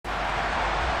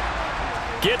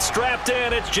Get strapped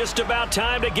in. It's just about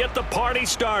time to get the party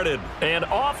started. And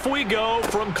off we go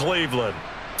from Cleveland.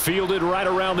 Fielded right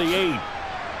around the 8.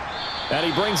 And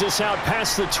he brings us out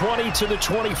past the 20 to the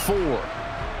 24.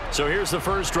 So here's the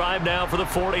first drive now for the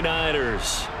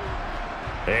 49ers.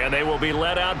 And they will be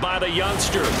led out by the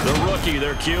youngster, the rookie,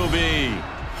 their QB.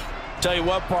 Tell you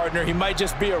what, partner, he might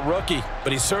just be a rookie,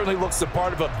 but he certainly looks the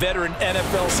part of a veteran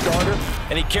NFL starter,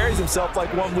 and he carries himself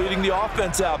like one leading the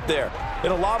offense out there.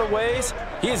 In a lot of ways,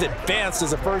 he is advanced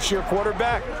as a first-year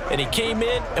quarterback, and he came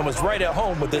in and was right at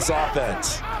home with this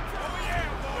offense.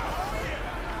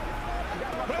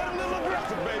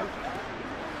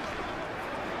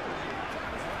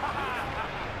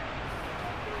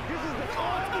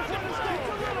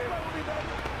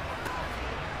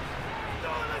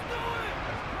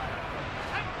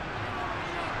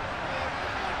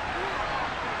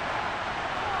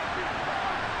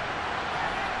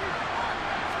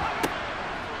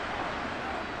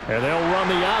 And they'll run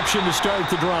the option to start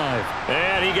the drive.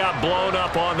 And he got blown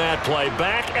up on that play.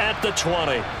 Back at the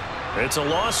 20. It's a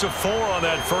loss of 4 on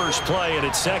that first play, and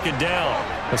it's second down.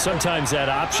 Well, sometimes that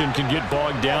option can get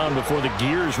bogged down before the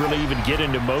gears really even get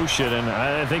into motion, and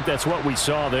I think that's what we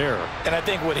saw there. And I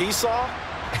think what he saw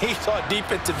a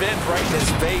defensive end right in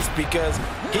his face because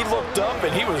he looked up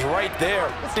and he was right there.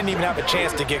 Didn't even have a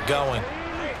chance to get going.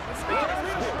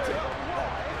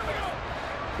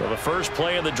 Well, the first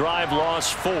play of the drive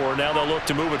lost 4. Now they'll look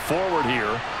to move it forward here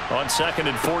on 2nd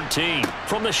and 14.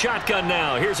 From the shotgun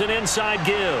now, here's an inside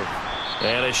give.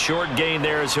 And a short gain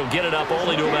there as he'll get it up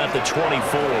only to about the 24.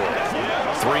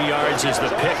 3 yards is the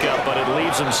pickup, but it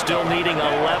leaves him still needing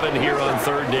 11 here on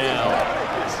 3rd down.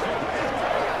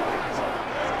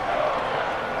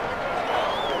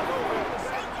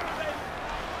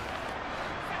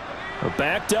 We're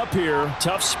backed up here.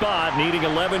 Tough spot, needing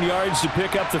 11 yards to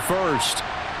pick up the first.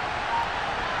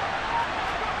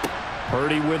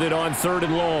 Purdy with it on 3rd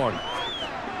and long.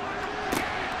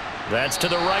 That's to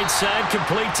the right side,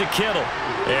 complete to Kittle.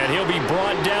 And he'll be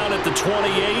brought down at the 28,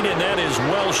 and that is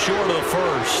well short of the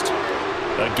first.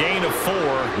 A gain of 4,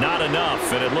 not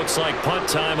enough, and it looks like punt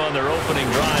time on their opening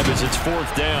drive as it's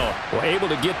 4th down. Well, able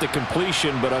to get the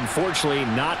completion, but unfortunately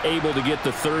not able to get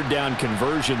the 3rd down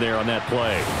conversion there on that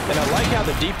play. And I like how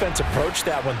the defense approached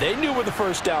that when they knew where the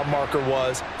first down marker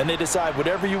was, and they decide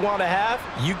whatever you want to have,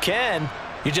 you can.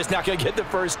 You're just not going to get the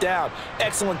first down.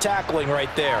 Excellent tackling right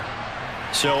there.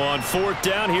 So on 4th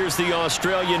down, here's the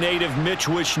Australia native Mitch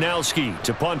Wishnowsky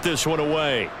to punt this one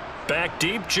away. Back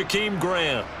deep, Jakeem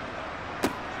Grant.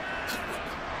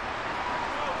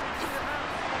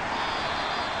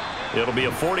 It'll be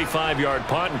a 45-yard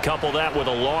punt and couple that with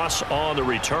a loss on the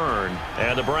return.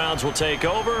 And the Browns will take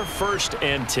over 1st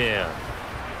and 10.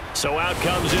 So out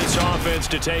comes this offense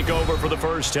to take over for the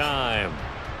first time.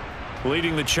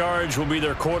 Leading the charge will be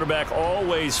their quarterback,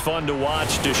 always fun to watch,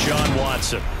 Deshaun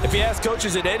Watson. If you ask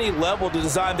coaches at any level to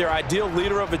design their ideal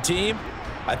leader of a team,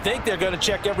 I think they're going to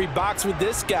check every box with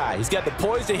this guy. He's got the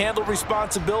poise to handle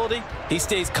responsibility. He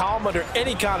stays calm under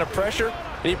any kind of pressure,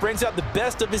 and he brings out the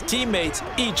best of his teammates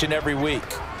each and every week.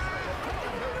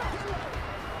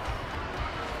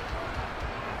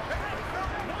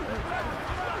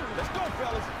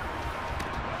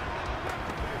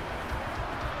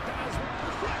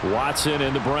 Watson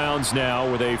and the Browns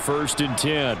now with a 1st and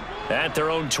 10 at their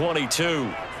own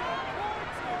 22.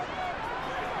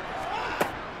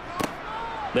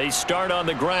 They start on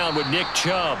the ground with Nick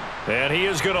Chubb, and he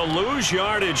is going to lose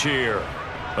yardage here.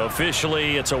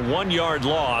 Officially, it's a 1-yard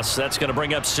loss. That's going to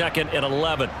bring up 2nd and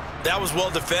 11. That was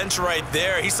well defense right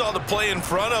there. He saw the play in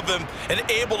front of him and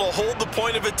able to hold the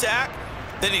point of attack.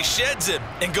 Then he sheds it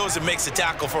and goes and makes a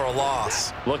tackle for a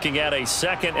loss. Looking at a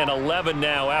 2nd and 11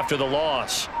 now after the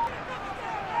loss.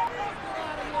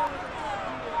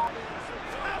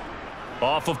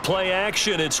 Off of play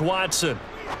action, it's Watson.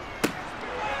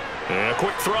 And a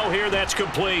quick throw here, that's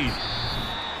complete.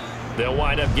 They'll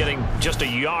wind up getting just a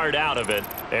yard out of it,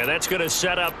 and that's going to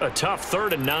set up a tough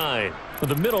 3rd and 9.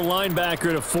 The middle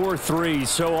linebacker at a 4-3,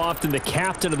 so often the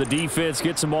captain of the defense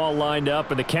gets them all lined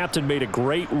up, and the captain made a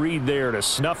great read there to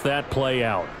snuff that play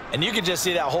out. And you can just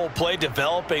see that whole play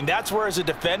developing. That's where, as a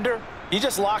defender, you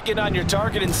just lock in on your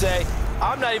target and say,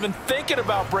 I'm not even thinking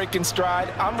about breaking stride.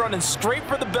 I'm running straight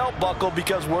for the belt buckle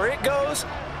because where it goes,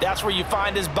 that's where you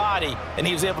find his body, and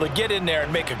he was able to get in there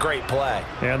and make a great play.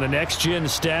 And the next-gen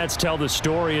stats tell the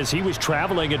story as he was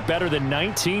traveling at better than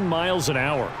 19 miles an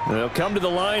hour. They'll come to the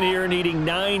line here needing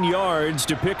 9 yards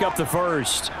to pick up the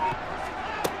first.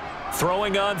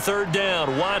 Throwing on 3rd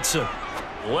down, Watson.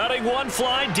 Letting one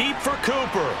fly deep for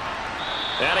Cooper.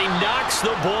 And he knocks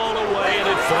the ball away, and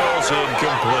it falls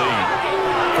incomplete.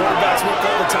 Quarterbacks work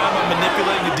all the time on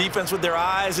manipulating the defense with their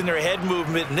eyes and their head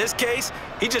movement. In this case,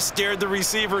 he just stared the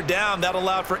receiver down. That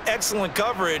allowed for excellent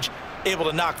coverage, able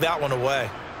to knock that one away.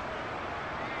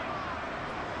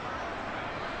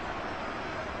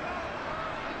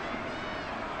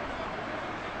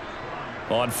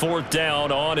 On fourth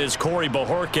down, on is Corey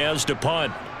Bojorquez to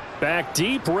punt. Back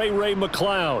deep, Ray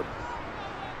McLeod.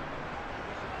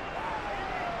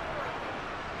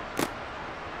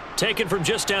 Taken from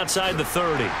just outside the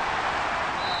 30.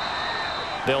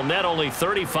 They'll net only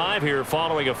 35 here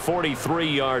following a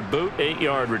 43-yard boot,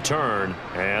 8-yard return.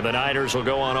 And the Niners will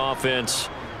go on offense,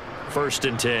 1st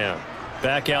and 10.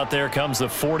 Back out there comes the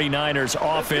 49ers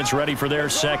offense ready for their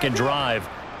second drive.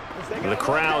 The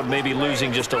crowd may be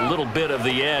losing just a little bit of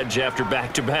the edge after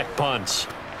back-to-back punts.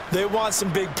 They want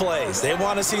some big plays. They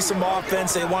want to see some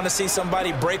offense. They want to see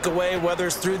somebody break away, whether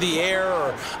it's through the air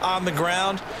or on the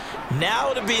ground.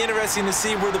 Now it'll be interesting to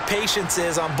see where the patience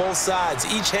is on both sides.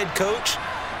 Each head coach,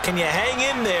 can you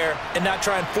hang in there and not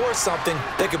try and force something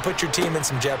that could put your team in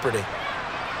some jeopardy?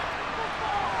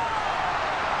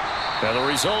 Now the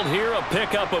result here, a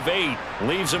pickup of 8.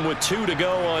 Leaves them with 2 to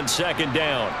go on second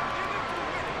down.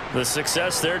 The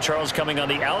success there, Charles, coming on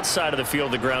the outside of the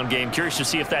field, the ground game. Curious to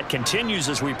see if that continues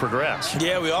as we progress.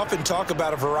 Yeah, we often talk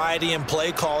about a variety in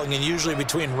play calling and usually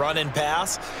between run and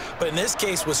pass. But in this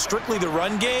case, with strictly the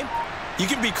run game, you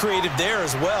can be creative there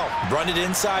as well. Run it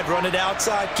inside, run it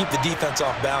outside, keep the defense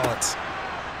off balance.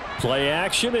 Play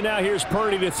action, and now here's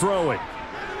Purdy to throw it.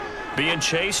 Being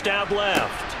chased out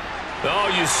left.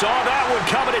 Oh, you saw that one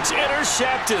coming. It's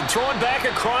intercepted. Thrown back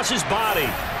across his body.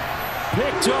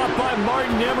 Picked off by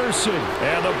Martin Emerson.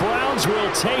 And the Browns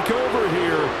will take over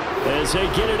here as they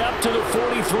get it up to the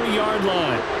 43-yard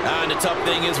line. And the tough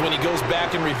thing is when he goes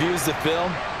back and reviews the film,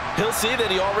 he'll see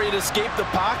that he already escaped the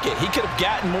pocket. He could have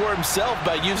gotten more himself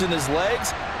by using his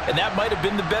legs, and that might have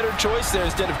been the better choice there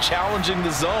instead of challenging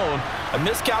the zone. A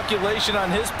miscalculation on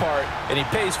his part, and he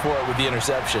pays for it with the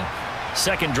interception.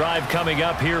 Second drive coming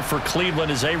up here for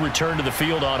Cleveland as they return to the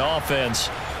field on offense.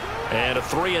 And a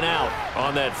 3-and-out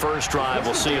on that first drive.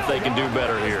 We'll see if they can do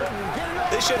better here.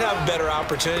 They should have a better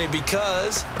opportunity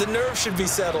because the nerves should be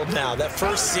settled now. That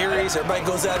first series, everybody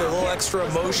goes out with a little extra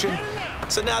emotion.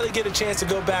 So now they get a chance to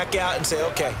go back out and say,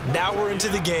 okay, now we're into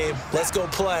the game. Let's go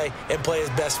play and play as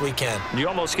best we can. You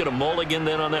almost get a mulligan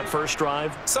then on that first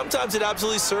drive? Sometimes it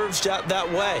absolutely serves that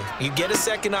way. You get a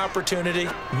second opportunity.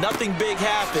 Nothing big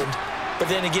happened. But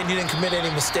then again, you didn't commit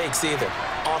any mistakes either.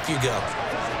 Off you go.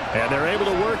 And they're able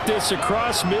to work this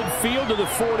across midfield to the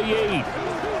 48.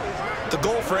 The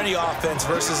goal for any offense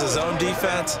versus a zone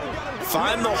defense,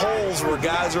 find the holes where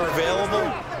guys are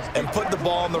available and put the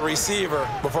ball on the receiver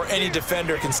before any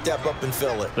defender can step up and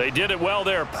fill it. They did it well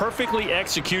there. Perfectly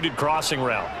executed crossing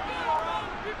route.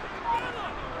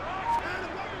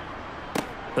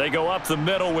 They go up the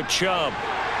middle with Chubb.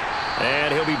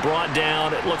 And he'll be brought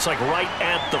down, it looks like right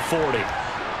at the 40.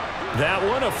 That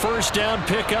one, a first down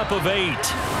pickup of 8.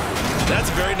 That's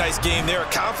a very nice game there.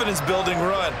 A confidence-building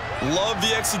run. Love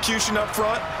the execution up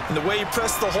front, and the way he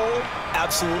pressed the hole,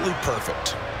 absolutely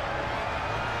perfect.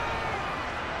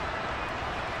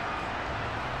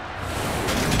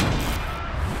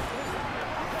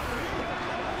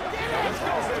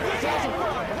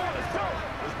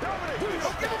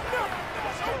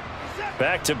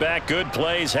 Back-to-back good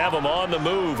plays have them on the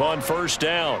move on first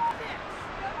down.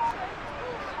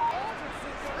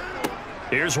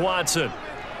 Here's Watson.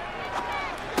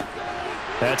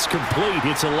 That's complete.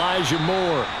 It's Elijah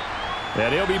Moore.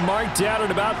 And he'll be marked out at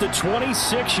about the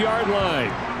 26-yard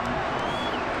line.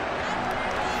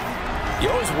 You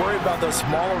always worry about those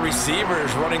smaller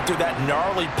receivers running through that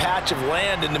gnarly patch of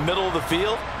land in the middle of the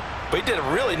field. But he did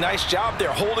a really nice job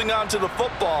there holding on to the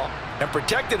football and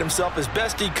protected himself as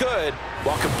best he could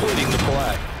while completing the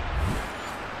play.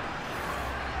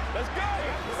 Let's go.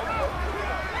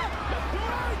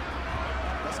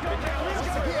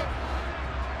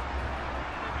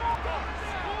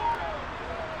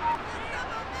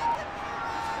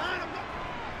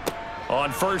 On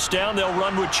first down, they'll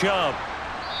run with Chubb.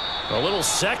 A little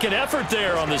second effort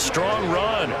there on the strong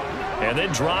run. And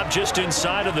then drop just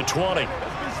inside of the 20.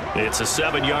 It's a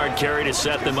 7-yard carry to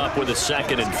set them up with a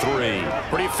 2nd and 3.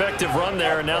 Pretty effective run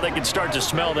there, and now they can start to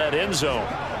smell that end zone.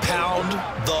 Pound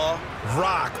the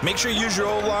rock. Make sure you use your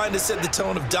O-line to set the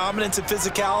tone of dominance and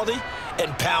physicality,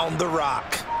 and pound the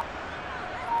rock.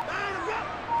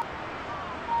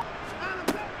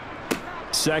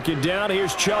 Second down,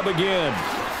 here's Chubb again.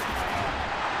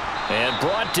 And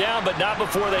brought down, but not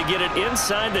before they get it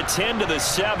inside the 10 to the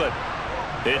 7.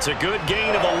 It's a good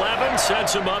gain of 11,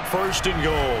 sets them up 1st and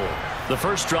goal. The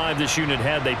first drive this unit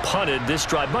had, they punted. This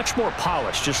drive, much more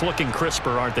polished, just looking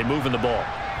crisper, aren't they, moving the ball?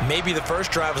 Maybe the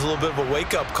first drive was a little bit of a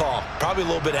wake-up call. Probably a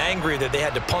little bit angry that they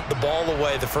had to punt the ball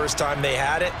away the first time they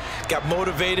had it. Got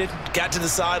motivated, got to the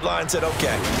sideline, said,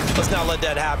 okay, let's not let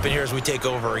that happen here as we take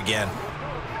over again.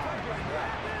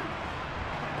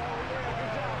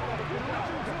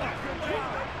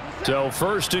 So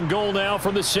first and goal now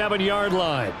from the 7-yard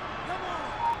line.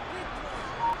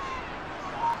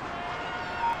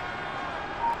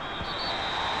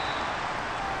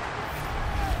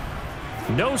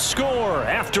 No score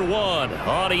after one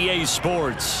on EA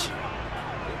Sports.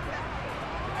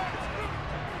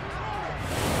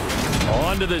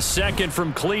 On to the second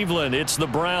from Cleveland. It's the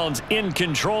Browns in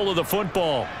control of the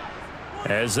football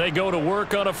as they go to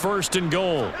work on a first and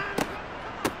goal.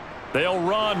 They'll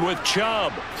run with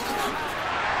Chubb.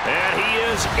 And he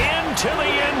is into the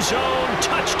end zone.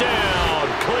 Touchdown,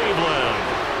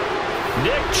 Cleveland.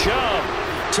 Nick Chubb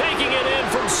taking it in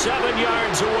from 7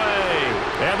 yards away.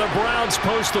 And the Browns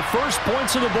post the first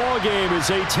points of the ball game as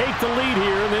they take the lead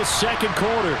here in this second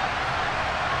quarter.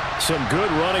 Some good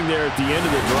running there at the end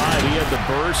of the drive. He had the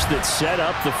burst that set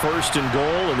up the first and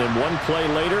goal, and then one play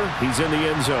later, he's in the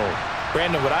end zone.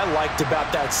 Brandon, what I liked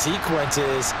about that sequence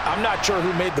is I'm not sure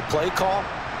who made the play call,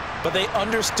 but they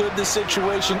understood the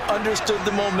situation, understood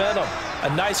the momentum.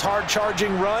 A nice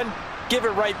hard-charging run, give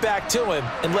it right back to him,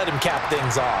 and let him cap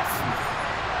things off.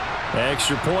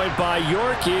 Extra point by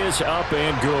York is up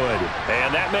and good.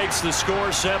 And that makes the score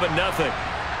 7-0.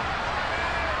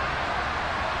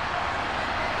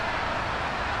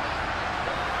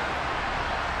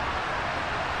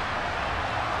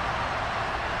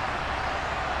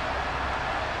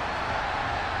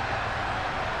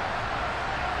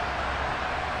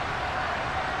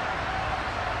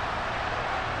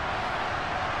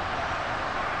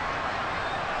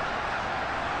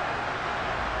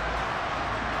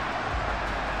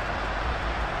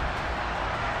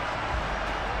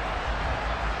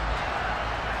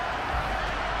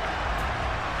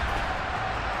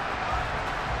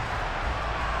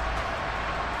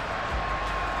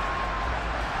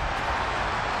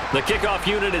 The kickoff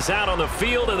unit is out on the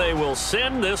field, and they will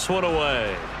send this one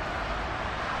away.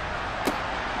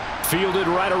 Fielded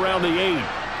right around the 8.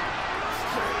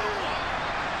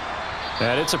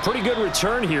 And it's a pretty good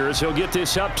return here as he'll get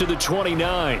this up to the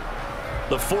 29.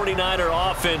 The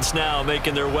 49er offense now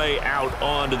making their way out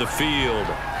onto the field.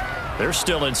 They're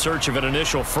still in search of an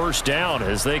initial first down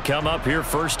as they come up here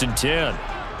 1st and 10.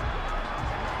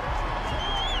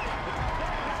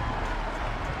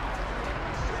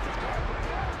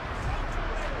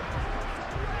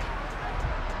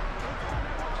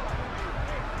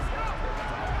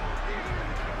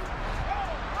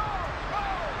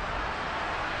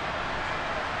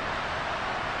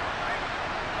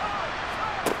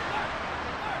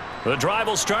 The drive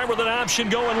will start with an option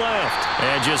going left.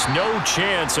 And just no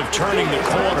chance of turning the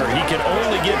corner. He can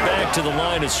only get back to the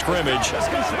line of scrimmage.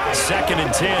 2nd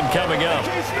and 10 coming up.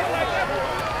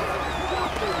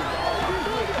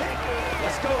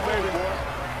 Let's go, baby boy.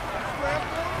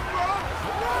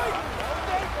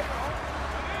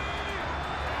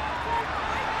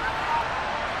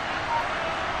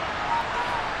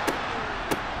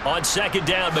 On 2nd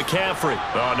down, McCaffrey.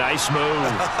 Oh, nice move.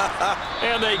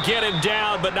 And they get him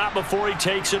down, but not before he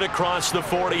takes it across the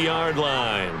 40-yard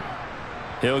line.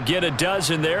 He'll get a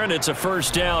dozen there, and it's a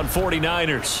first down,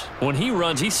 49ers. When he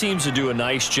runs, he seems to do a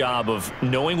nice job of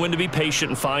knowing when to be patient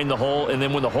and find the hole, and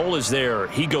then when the hole is there,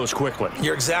 he goes quickly.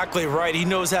 You're exactly right. He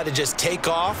knows how to just take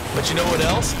off, but you know what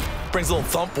else? Brings a little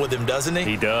thump with him, doesn't he?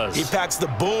 He does. He packs the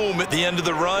boom at the end of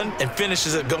the run and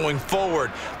finishes it going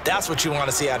forward. That's what you want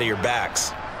to see out of your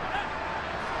backs.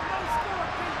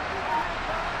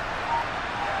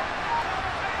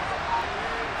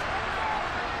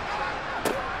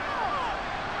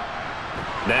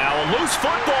 Now a loose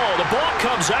football. The ball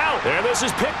comes out. And this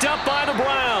is picked up by the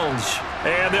Browns.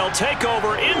 And they'll take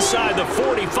over inside the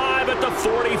 45 at the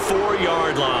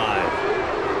 44-yard line.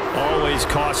 Always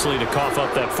costly to cough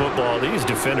up that football. These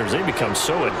defenders, they become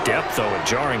so adept, though, at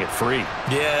jarring it free.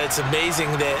 Yeah, it's amazing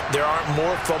that there aren't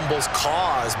more fumbles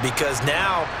caused because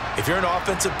now, if you're an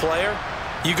offensive player,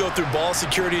 you go through ball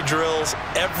security drills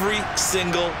every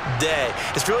single day.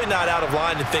 It's really not out of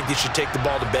line to think you should take the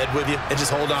ball to bed with you and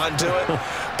just hold on to it.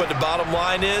 But the bottom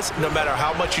line is, no matter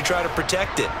how much you try to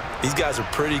protect it, these guys are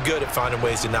pretty good at finding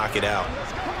ways to knock it out.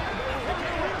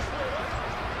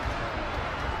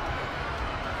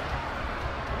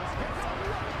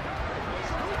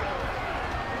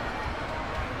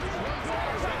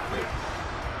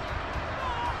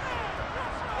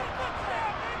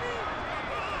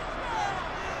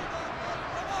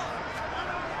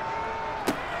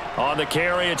 On the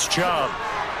carry, it's Chubb.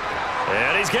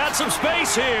 And he's got some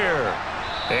space here.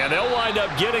 And they'll wind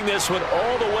up getting this one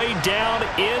all the way down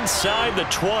inside the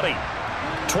 20.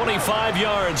 25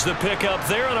 yards to pick up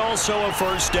there, and also a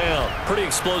first down. Pretty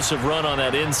explosive run on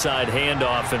that inside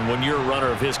handoff, and when you're a runner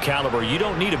of his caliber, you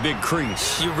don't need a big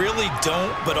crease. You really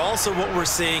don't, but also what we're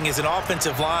seeing is an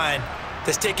offensive line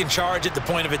that's taking charge at the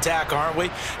point of attack, aren't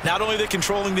we? Not only are they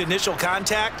controlling the initial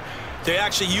contact, they're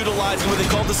actually utilizing what they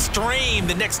call the strain,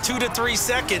 the next 2 to 3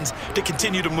 seconds, to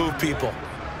continue to move people.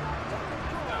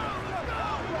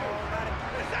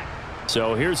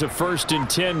 So here's a 1st and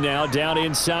 10 now, down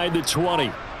inside the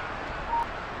 20.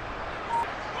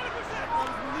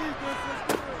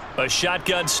 A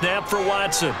shotgun snap for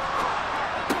Watson.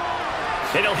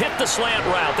 And he'll hit the slant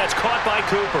route. That's caught by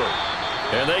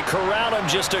Cooper. And they corral him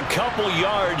just a couple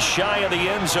yards shy of the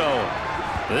end zone.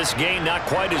 This gain not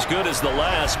quite as good as the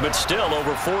last, but still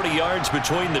over 40 yards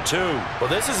between the two. Well,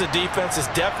 this is a defense that's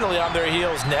definitely on their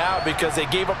heels now because they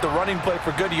gave up the running play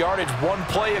for good yardage one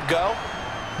play ago.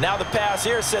 Now the pass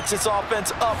here sets this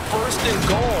offense up 1st and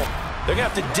goal. They're going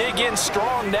to have to dig in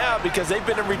strong now because they've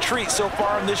been in retreat so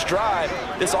far in this drive.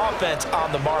 This offense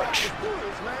on the march.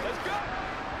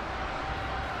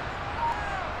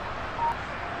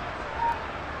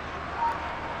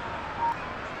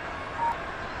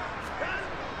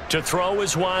 To throw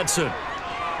is Watson.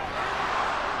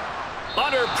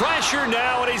 Under pressure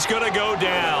now, and he's going to go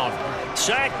down.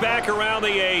 Sacked back around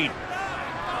the 8.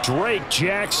 Drake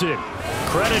Jackson.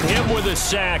 Credit him with a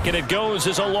sack, and it goes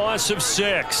as a loss of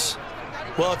 6.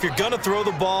 Well, if you're going to throw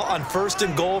the ball on 1st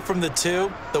and goal from the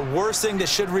 2, the worst thing that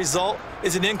should result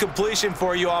is an incompletion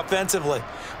for you offensively.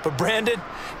 But, Brandon,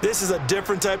 this is a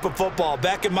different type of football.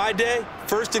 Back in my day,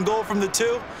 1st and goal from the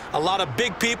 2, a lot of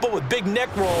big people with big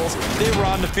neck rolls, they were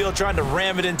on the field trying to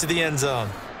ram it into the end zone.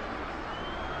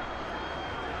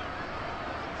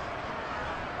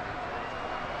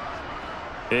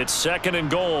 It's 2nd and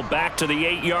goal, back to the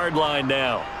 8-yard line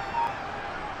now.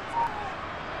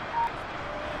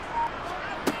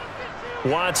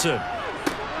 Watson.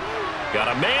 Got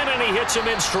a man, and he hits him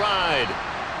in stride.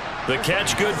 The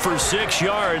catch good for 6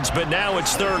 yards, but now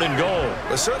it's 3rd and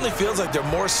goal. It certainly feels like there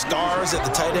are more stars at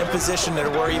the tight end position than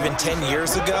there were even 10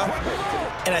 years ago.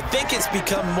 And I think it's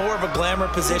become more of a glamour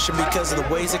position because of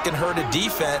the ways it can hurt a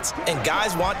defense, and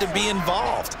guys want to be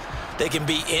involved. They can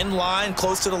be in line,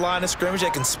 close to the line of scrimmage.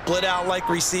 They can split out like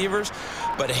receivers.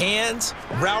 But hands,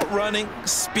 route running,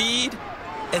 speed,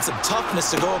 and some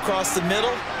toughness to go across the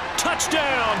middle.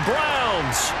 Touchdown,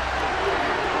 Browns.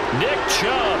 Nick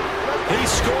Chubb. He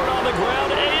scored on the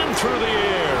ground and through the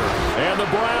air. And the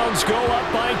Browns go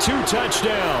up by 2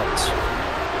 touchdowns.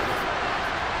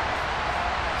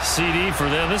 CD for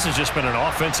them. This has just been an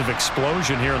offensive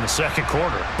explosion here in the 2nd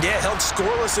quarter. Yeah, held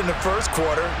scoreless in the 1st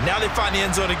quarter. Now they find the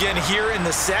end zone again here in the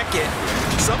 2nd.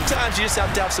 Sometimes you just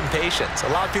have to have some patience. A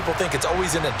lot of people think it's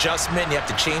always an adjustment. You have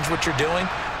to change what you're doing.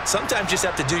 Sometimes you just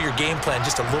have to do your game plan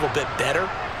just a little bit better.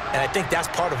 And I think that's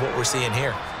part of what we're seeing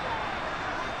here.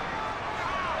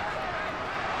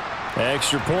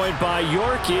 Extra point by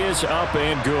York is up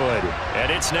and good.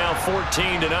 And it's now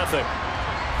 14-0.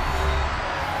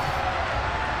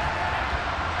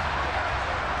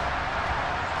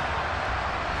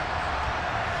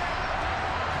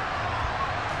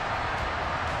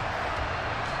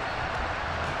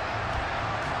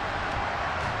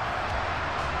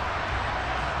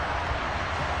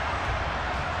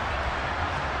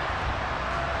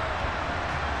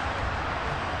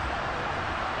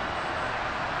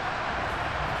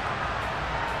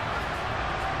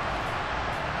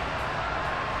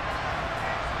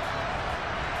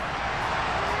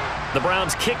 The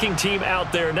Browns kicking team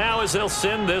out there now as they'll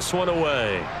send this one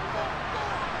away.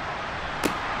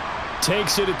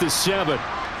 Takes it at the 7.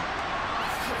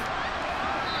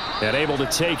 And able to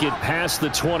take it past the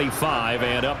 25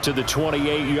 and up to the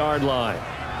 28-yard line.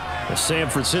 As San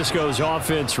Francisco's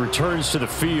offense returns to the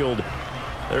field,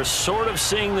 they're sort of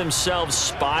seeing themselves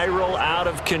spiral out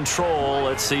of control.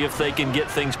 Let's see if they can get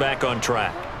things back on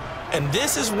track. And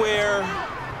this is where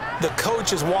the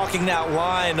coach is walking that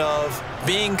line of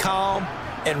being calm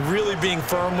and really being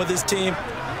firm with his team.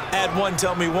 I had one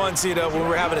tell me once, when we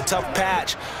were having a tough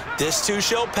patch, this too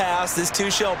shall pass, this too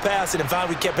shall pass, and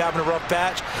finally we kept having a rough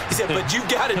patch. He said, but you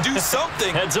got to do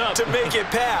something to make it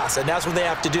pass, and that's what they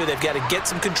have to do. They've got to get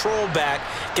some control back,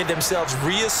 get themselves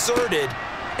reasserted,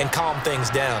 and calm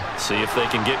things down. See if they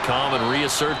can get calm and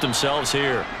reassert themselves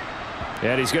here.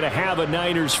 And he's going to have a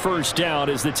Niners first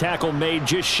down as the tackle made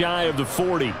just shy of the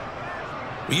 40.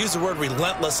 We use the word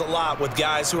relentless a lot with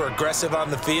guys who are aggressive on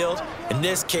the field. In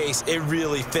this case, it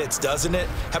really fits, doesn't it?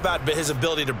 How about his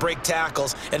ability to break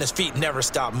tackles and his feet never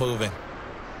stop moving?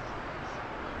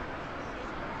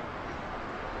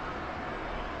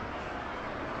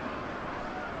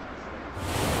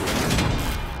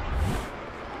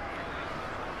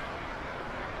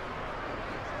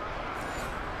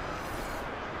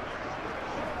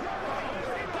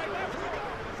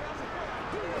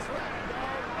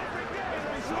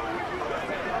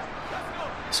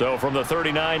 So from the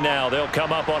 39 now, they'll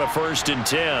come up on a 1st and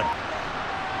 10.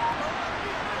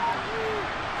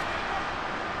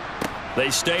 They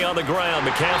stay on the ground.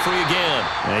 McCaffrey again.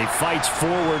 And he fights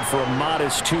forward for a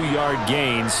modest 2-yard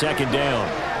gain, 2nd down.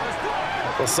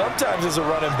 Well, sometimes as a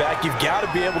running back, you've got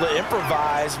to be able to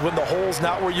improvise when the hole's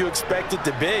not where you expect it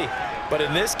to be. But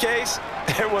in this case,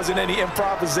 there wasn't any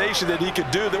improvisation that he could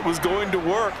do that was going to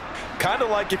work. Kind of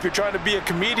like if you're trying to be a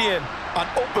comedian on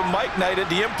open mic night at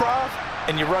the Improv,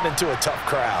 and you run into a tough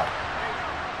crowd.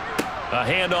 A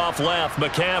handoff left,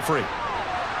 McCaffrey.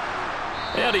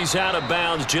 And he's out of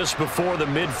bounds just before the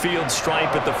midfield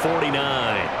stripe at the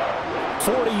 49.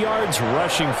 40 yards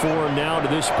rushing for him now to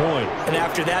this point. And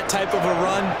after that type of a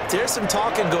run, there's some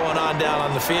talking going on down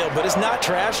on the field, but it's not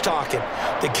trash talking.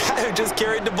 The guy who just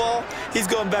carried the ball, he's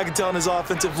going back and telling his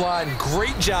offensive line,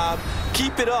 great job,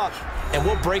 keep it up, and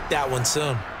we'll break that one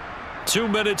soon. 2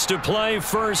 minutes to play,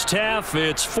 first half.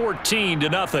 It's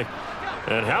 14-0.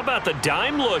 And how about the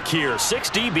dime look here? 6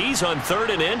 DBs on 3rd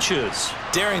and inches.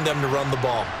 Daring them to run the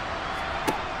ball.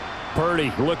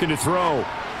 Purdy looking to throw.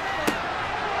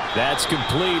 That's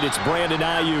complete. It's Brandon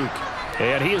Ayuk.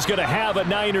 And he is going to have a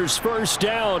Niners first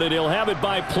down, and he'll have it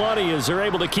by plenty as they're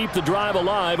able to keep the drive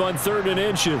alive on 3rd and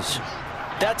inches.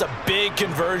 That's a big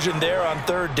conversion there on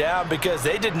 3rd down because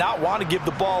they did not want to give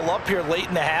the ball up here late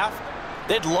in the half.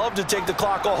 They'd love to take the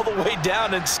clock all the way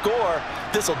down and score.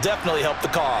 This will definitely help the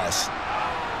cause.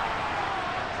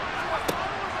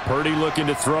 Purdy looking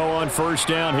to throw on 1st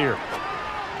down here.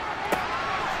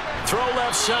 Throw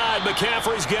left side.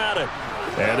 McCaffrey's got it.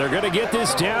 And they're going to get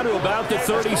this down to about the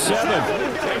 37.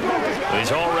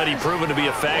 He's already proven to be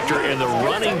a factor in the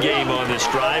running game on this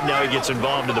drive. Now he gets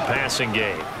involved in the passing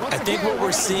game. I think what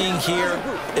we're seeing here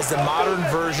is the modern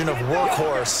version of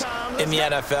workhorse in the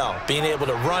NFL, being able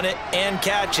to run it and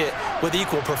catch it with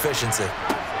equal proficiency.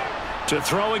 To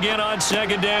throw again on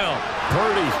 2nd down.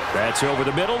 Purdy, that's over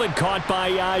the middle and caught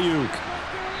by Ayuk.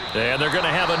 And they're going to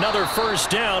have another 1st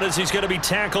down as he's going to be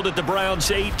tackled at the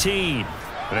Browns' 18.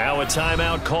 Now a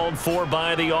timeout called for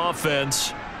by the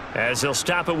offense as they'll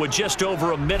stop it with just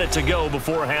over a minute to go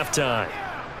before halftime.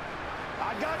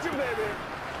 I got you, baby.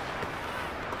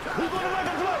 Who's going to make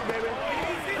a play, baby?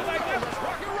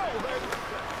 Rock and roll, baby.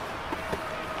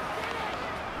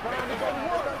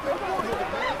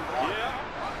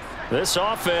 This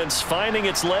offense finding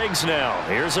its legs now.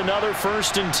 Here's another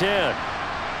 1st and 10.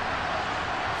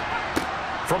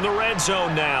 From the red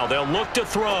zone now, they'll look to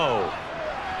throw.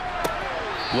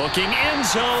 Looking end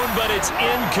zone, but it's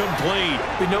incomplete.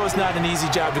 We know it's not an easy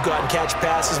job to go out and catch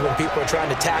passes when people are trying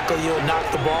to tackle you and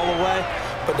knock the ball away.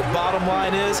 But the bottom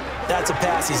line is, that's a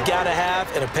pass he's got to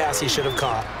have and a pass he should have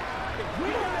caught.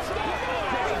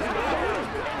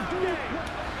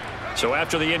 So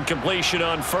after the incompletion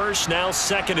on 1st, now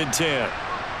 2nd and 10.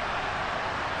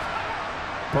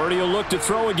 Purdy will look to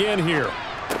throw again here.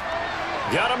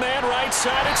 Got a man right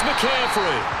side. It's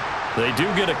McCaffrey. They do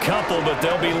get a couple, but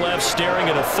they'll be left staring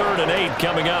at a 3rd and 8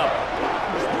 coming up.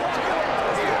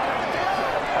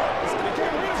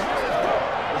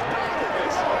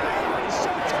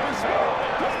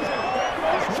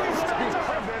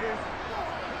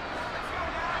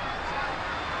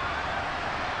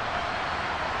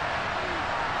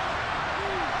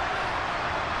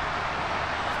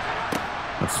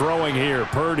 Throwing here,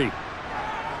 Purdy.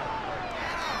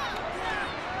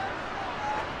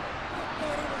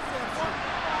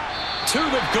 To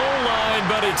the goal line,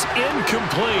 but it's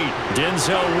incomplete.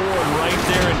 Denzel Ward right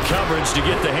there in coverage to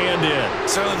get the hand in.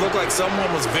 Certainly looked like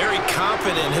someone was very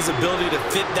confident in his ability to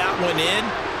fit that one in.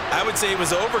 I would say he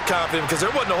was overconfident because there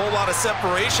wasn't a whole lot of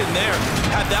separation there.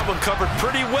 Had that one covered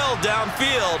pretty well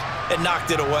downfield and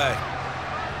knocked it away.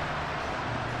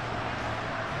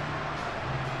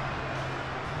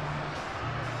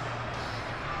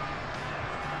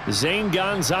 Zane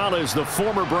Gonzalez, the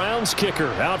former Browns kicker,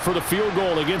 out for the field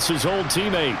goal against his old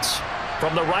teammates.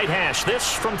 From the right hash,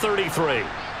 this from 33.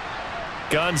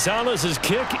 Gonzalez's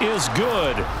kick is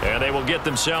good, and they will get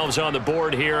themselves on the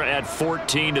board here at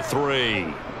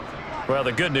 14-3. Well,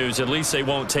 the good news, at least they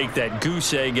won't take that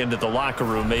goose egg into the locker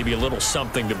room, maybe a little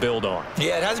something to build on.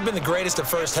 Yeah, it hasn't been the greatest of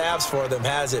first halves for them,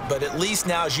 has it? But at least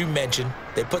now, as you mentioned,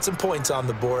 they put some points on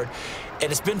the board.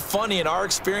 And it's been funny in our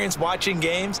experience watching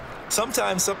games.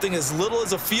 Sometimes something as little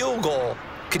as a field goal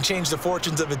can change the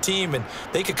fortunes of a team, and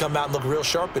they could come out and look real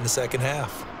sharp in the second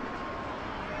half.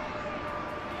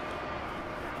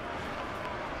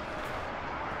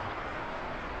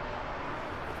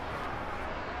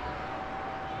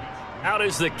 Out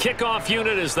is the kickoff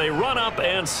unit as they run up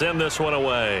and send this one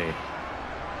away.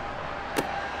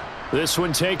 This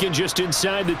one taken just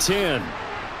inside the 10.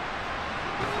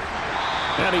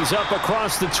 And he's up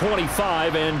across the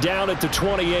 25 and down at the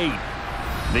 28.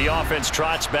 The offense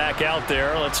trots back out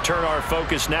there. Let's turn our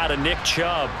focus now to Nick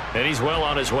Chubb. And he's well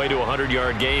on his way to a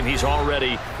 100-yard game. He's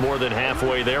already more than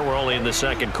halfway there. We're only in the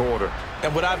second quarter.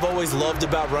 And what I've always loved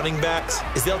about running backs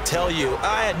is they'll tell you,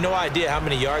 I had no idea how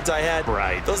many yards I had.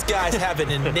 Right. Those guys have an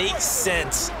innate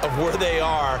sense of where they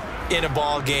are in a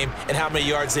ball game and how many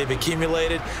yards they've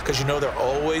accumulated, because you know they're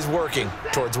always working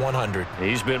towards 100.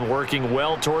 He's been working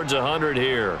well towards 100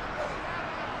 here.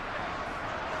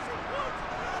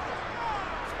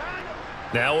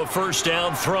 Now a first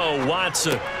down throw,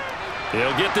 Watson.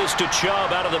 He'll get this to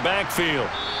Chubb out of the backfield.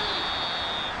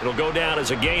 It'll go down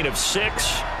as a gain of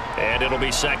 6, and it'll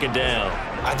be second down.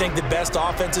 I think the best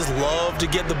offenses love to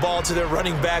get the ball to their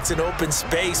running backs in open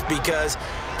space because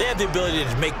they have the ability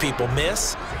to make people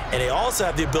miss, and they also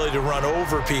have the ability to run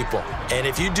over people. And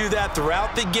if you do that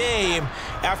throughout the game,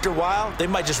 after a while, they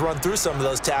might just run through some of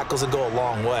those tackles and go a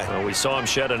long way. Well, we saw him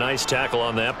shed a nice tackle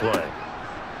on that play.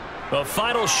 A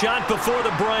final shot before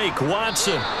the break,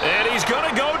 Watson, and he's going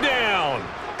to go down.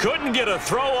 Couldn't get a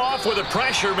throw off with the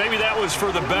pressure. Maybe that was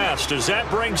for the best, as that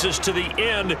brings us to the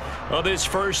end of this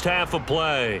first half of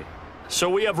play. So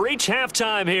we have reached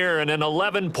halftime here in an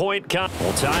 11-point count.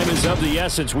 Well, time is of the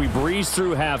essence. We breezed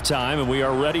through halftime, and we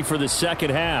are ready for the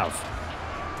second half.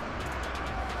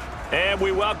 And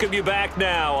we welcome you back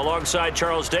now. Alongside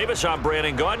Charles Davis, I'm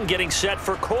Brandon Gaudin, getting set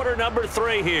for quarter number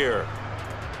 3 here.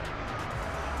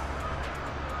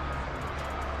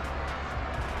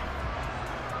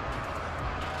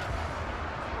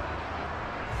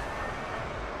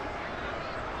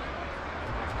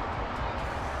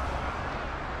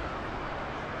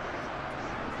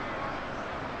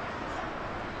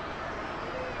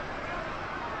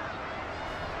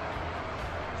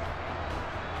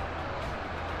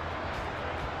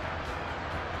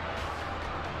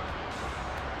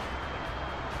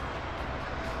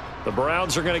 The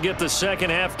Browns are going to get the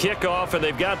second half kickoff, and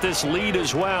they've got this lead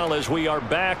as well as we are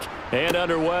back and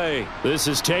underway. This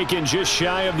is taken just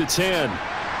shy of the 10.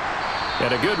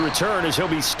 And a good return as he'll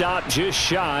be stopped just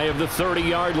shy of the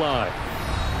 30-yard line.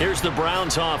 Here's the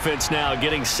Browns offense now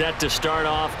getting set to start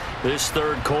off this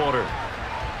third quarter.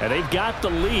 And they've got the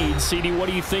lead. CD, what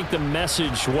do you think the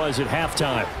message was at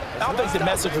halftime? I don't think the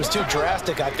message was too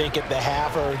drastic, I think, at the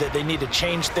half, or that they need to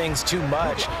change things too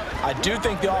much. I do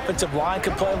think the offensive line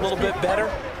could play a little bit better.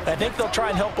 I think they'll try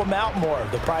and help them out more.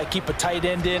 They'll probably keep a tight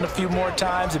end in a few more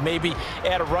times and maybe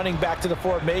add a running back to the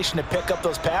formation to pick up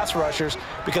those pass rushers,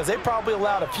 because they probably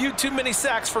allowed a few too many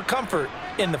sacks for comfort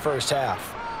in the first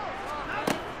half.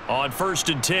 On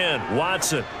 1st and 10,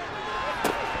 Watson.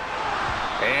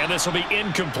 And this will be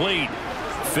incomplete.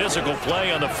 Physical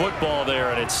play on the football there,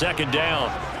 and it's second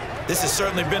down. This has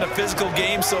certainly been a physical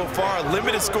game so far.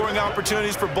 Limited scoring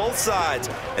opportunities for both sides.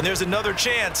 And there's another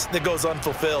chance that goes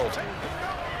unfulfilled.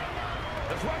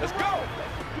 Let's go.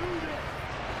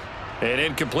 An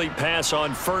incomplete pass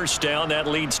on first down. That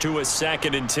leads to a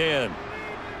 2nd and 10.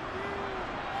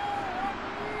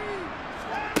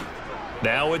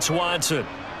 Now it's Watson.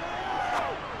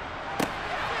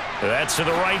 That's to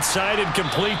the right side and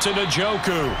complete to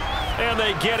Njoku. And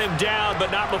they get him down,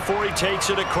 but not before he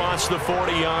takes it across the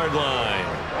 40-yard line.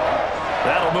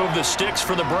 That'll move the sticks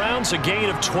for the Browns, a gain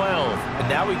of 12. And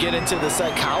now we get into the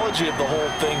psychology of the whole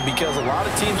thing, because a lot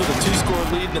of teams with a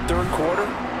 2-score lead in the third quarter,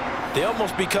 they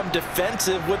almost become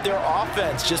defensive with their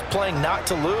offense, just playing not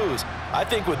to lose. I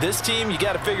think with this team, you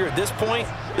got to figure at this point,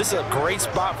 this is a great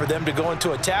spot for them to go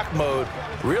into attack mode,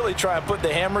 really try and put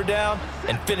the hammer down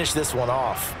and finish this one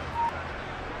off.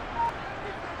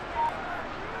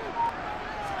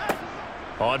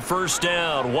 On first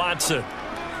down, Watson.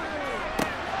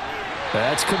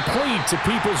 That's complete to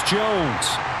Peoples-Jones.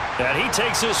 And he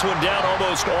takes this one down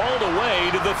almost all the way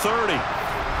to the 30.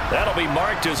 That'll be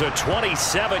marked as a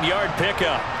 27-yard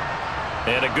pickup.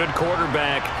 And a good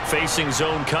quarterback facing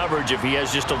zone coverage, if he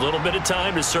has just a little bit of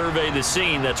time to survey the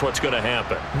scene, that's what's going to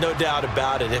happen. No doubt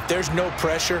about it. If there's no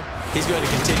pressure, he's going to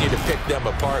continue to pick them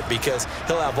apart because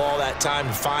he'll have all that time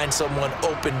to find someone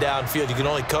open downfield. You can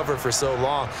only cover for so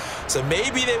long. So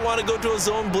maybe they want to go to a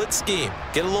zone blitz scheme,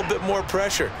 get a little bit more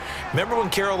pressure. Remember when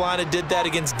Carolina did that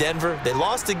against Denver? They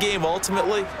lost the game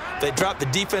ultimately. They dropped the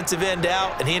defensive end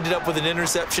out, and he ended up with an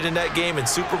interception in that game in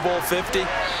Super Bowl 50.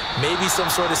 Maybe some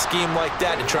sort of scheme like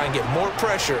that to try and get more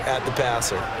pressure at the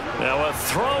passer. Now a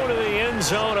throw to the end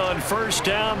zone on first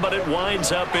down, but it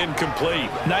winds up incomplete.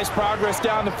 Nice progress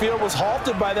down the field was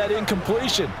halted by that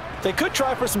incompletion. They could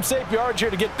try for some safe yards here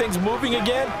to get things moving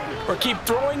again, or keep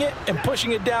throwing it and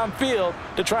pushing it downfield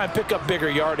to try and pick up bigger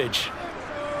yardage.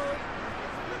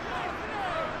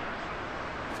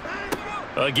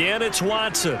 Again, it's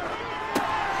Watson.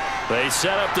 They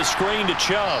set up the screen to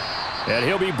Chubb, and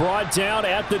he'll be brought down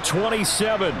at the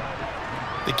 27.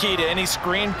 The key to any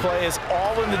screen play is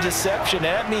all in the deception, and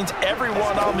that means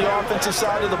everyone on the offensive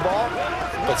side of the ball.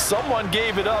 But someone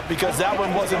gave it up because that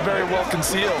one wasn't very well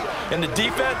concealed. And the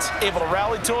defense able to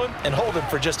rally to him and hold him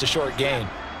for just a short gain.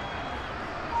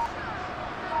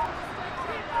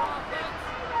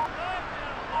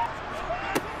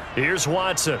 Here's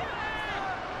Watson.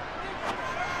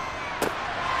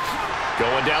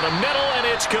 Going down the middle, and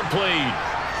it's complete.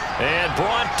 And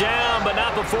brought down, but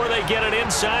not before they get it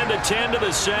inside the 10 to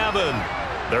the 7.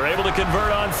 They're able to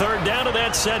convert on third down, and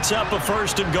that sets up a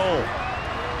 1st and goal.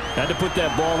 Had to put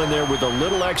that ball in there with a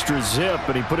little extra zip,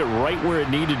 and he put it right where it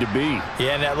needed to be.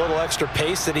 Yeah, and that little extra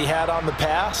pace that he had on the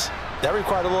pass, that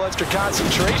required a little extra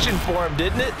concentration for him,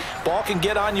 didn't it? Ball can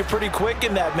get on you pretty quick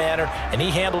in that manner, and he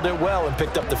handled it well and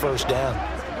picked up the 1st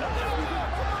down.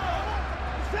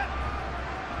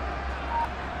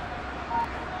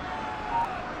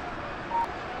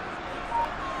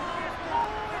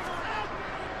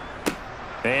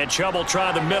 And Chubb will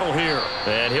try the middle here.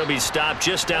 And he'll be stopped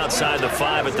just outside the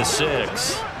 5 at the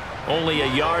 6. Only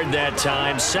a yard that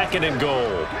time, 2nd and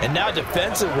goal. And now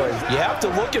defensively, you have to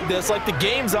look at this like the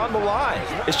game's on the line.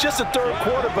 It's just the 3rd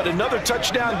quarter, but another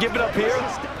touchdown given up here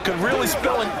could really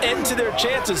spell an end to their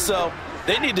chances. So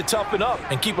they need to toughen up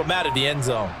and keep them out of the end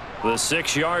zone. The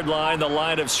 6-yard line, the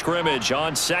line of scrimmage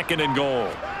on 2nd and goal.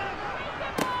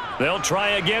 They'll try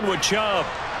again with Chubb.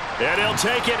 And he'll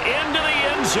take it into the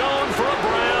end zone for a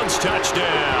Browns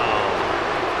touchdown.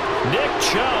 Nick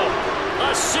Chubb,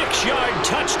 a 6-yard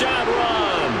touchdown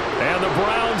run. And the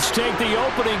Browns take the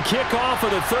opening kickoff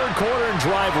of the 3rd quarter and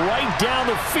drive right down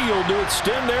the field to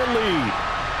extend their lead.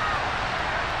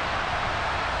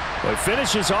 Well, he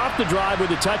finishes off the drive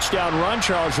with a touchdown run,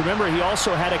 Charles. Remember, he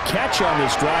also had a catch on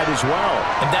this drive as well.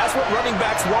 And that's what running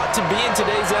backs want to be in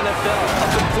today's NFL,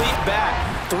 a complete back.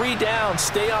 3 down,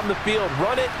 stay on the field,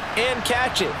 run it, and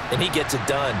catch it, and he gets it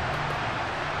done.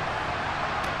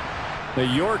 The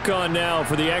York on now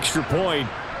for the extra point.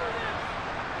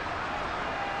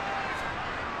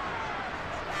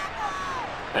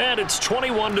 And it's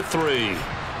 21-3.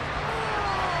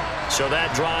 So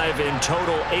that drive in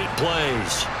total 8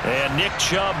 plays. And Nick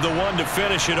Chubb the one to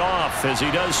finish it off as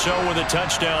he does so with a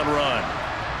touchdown run.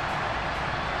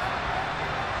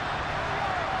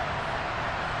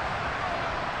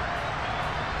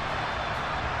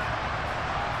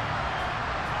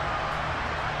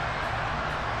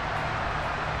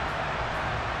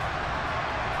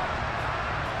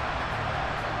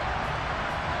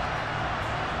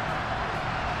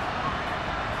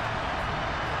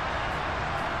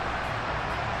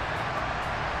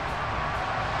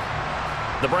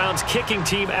 The Browns kicking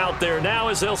team out there now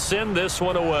as they'll send this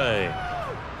one away.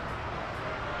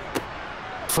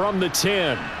 From the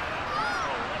 10.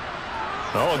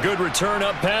 Oh, a good return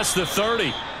up past the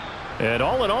 30. And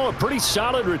all in all, a pretty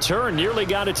solid return. Nearly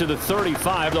got it to the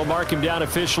 35. They'll mark him down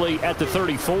officially at the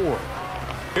 34.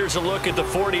 Here's a look at the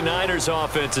 49ers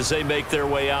offense as they make their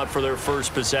way out for their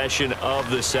first possession of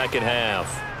the 2nd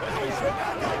half.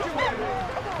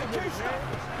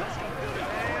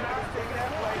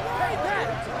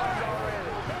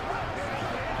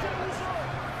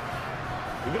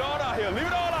 Leave it all out here. Leave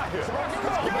it all out here.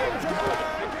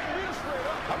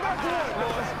 I'm not doing it,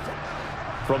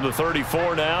 boys. From the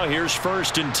 34 now, here's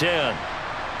 1st and 10.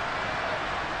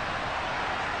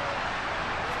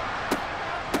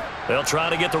 They'll try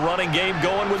to get the running game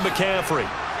going with McCaffrey.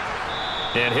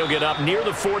 And he'll get up near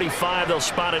the 45. They'll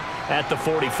spot it at the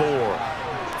 44.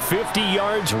 50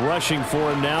 yards rushing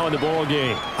for him now in the ball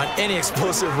game. On any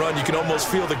explosive run, you can almost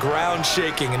feel the ground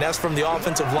shaking, and that's from the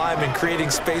offensive linemen creating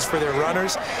space for their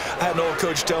runners. I had an old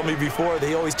coach tell me before,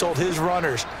 they always told his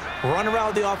runners, Run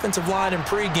around the offensive line in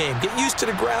pregame. Get used to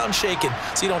the ground shaking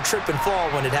so you don't trip and fall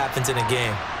when it happens in a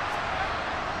game.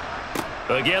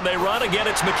 Again, they run. Again,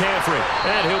 it's McCaffrey.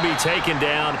 And he'll be taken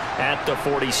down at the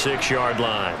 46-yard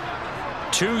line.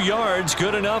 2 yards,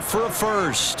 good enough for a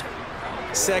first.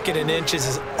 2nd and inches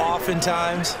is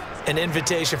oftentimes an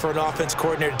invitation for an offense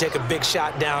coordinator to take a big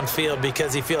shot downfield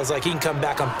because he feels like he can come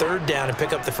back on 3rd down and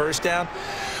pick up the 1st down.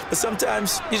 But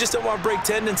sometimes you just don't want to break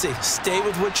tendency. Stay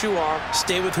with what you are,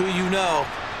 stay with who you know,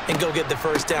 and go get the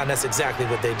 1st down. That's exactly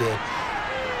what they did.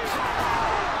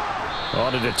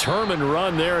 On a determined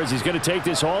run there as he's going to take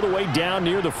this all the way down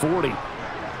near the 40.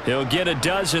 He'll get a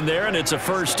dozen there, and it's a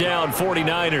 1st down,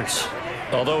 49ers.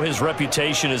 Although his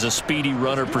reputation as a speedy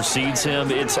runner precedes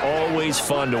him, it's always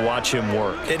fun to watch him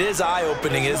work. It is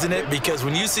eye-opening, isn't it? Because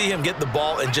when you see him get the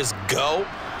ball and just go,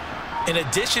 in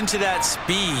addition to that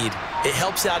speed, it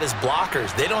helps out his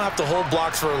blockers. They don't have to hold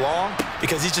blocks for long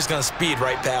because he's just going to speed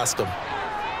right past them.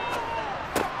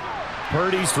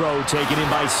 Purdy's throw taken in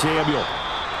by Samuel.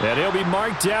 And he'll be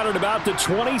marked down at about the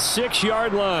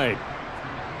 26-yard line.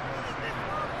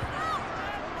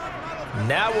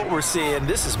 Now what we're seeing,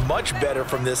 this is much better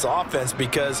from this offense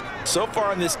because so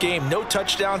far in this game, no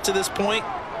touchdown to this point,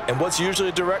 and what's usually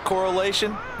a direct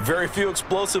correlation? Very few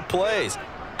explosive plays.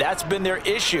 That's been their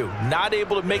issue, not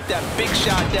able to make that big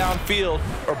shot downfield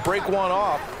or break one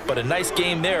off, but a nice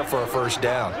game there for a 1st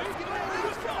down.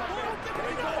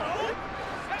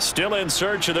 Still in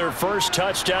search of their first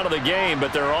touchdown of the game,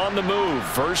 but they're on the move.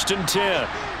 1st and 10.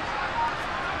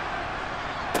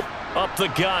 Up the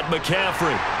gut,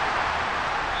 McCaffrey.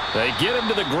 They get him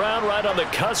to the ground right on the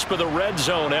cusp of the red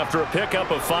zone after a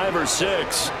pickup of 5 or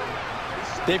 6.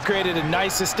 They've created a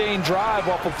nice sustained drive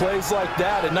off of plays like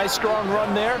that. A nice strong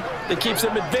run there that keeps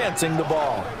them advancing the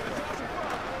ball.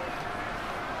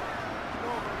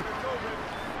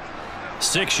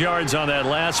 6 yards on that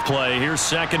last play. Here's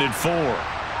 2nd and 4.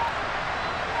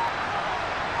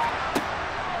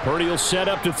 Purdy will set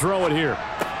up to throw it here.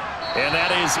 And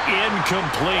that is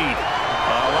incomplete.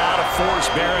 A lot of force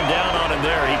bearing down on him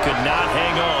there. He could not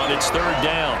hang on. It's 3rd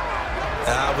down.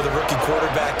 With a rookie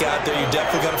quarterback out there, you're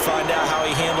definitely going to find out how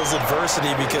he handles adversity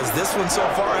because this one so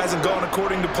far hasn't gone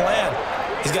according to plan.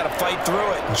 He's got to fight through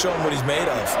it and show him what he's made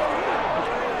of.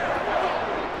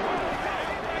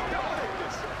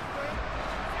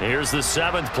 Here's the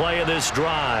 7th play of this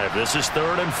drive. This is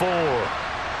 3rd and 4.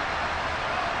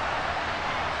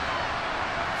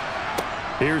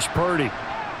 Here's Purdy.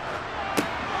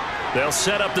 They'll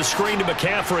set up the screen to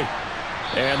McCaffrey.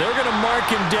 And they're going to mark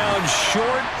him down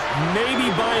short, maybe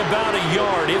by about a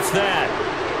yard, if that.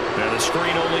 And the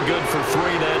screen only good for 3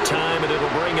 that time, and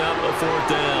it'll bring up a 4th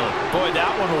down. Boy,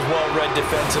 that one was well read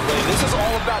defensively. This is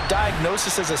all about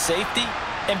diagnosis as a safety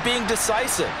and being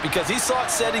decisive because he saw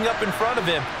it setting up in front of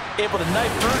him, able to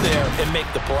knife through there and make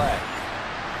the play.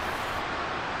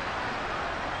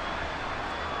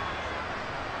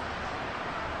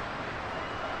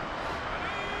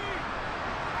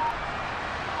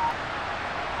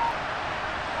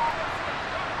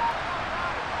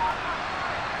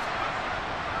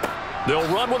 They'll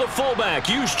run with a fullback,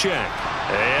 Juszczyk.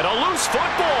 And a loose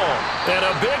football. And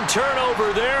a big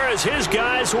turnover there as his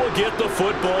guys will get the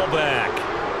football back.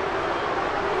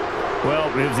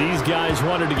 Well, if these guys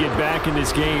wanted to get back in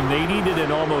this game, they needed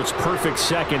an almost perfect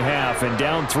second half. And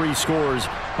down 3 scores,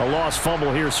 a lost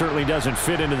fumble here certainly doesn't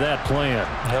fit into that plan.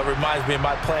 That reminds me of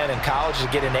my plan in college to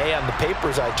get an A on the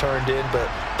papers I turned in, but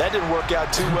that didn't work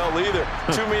out too well either.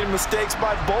 Too many mistakes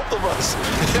by both of us.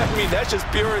 I mean, that's just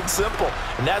pure and simple.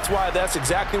 And that's why that's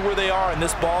exactly where they are in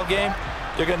this ball game.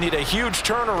 They're going to need a huge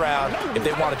turnaround if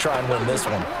they want to try and win this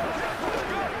one.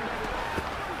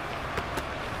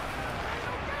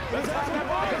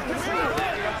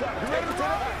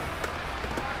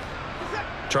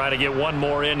 Trying to get one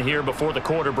more in here before the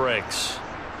quarter breaks.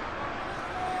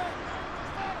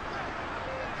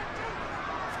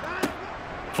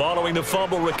 Following the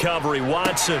fumble recovery,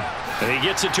 Watson. And he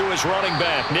gets it to his running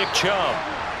back, Nick Chubb.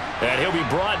 And he'll be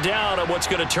brought down on what's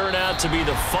going to turn out to be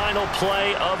the final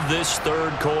play of this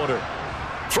 3rd quarter.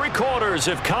 3 quarters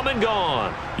have come and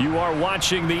gone. You are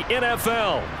watching the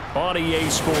NFL on EA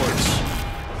Sports.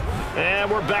 And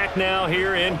we're back now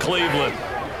here in Cleveland.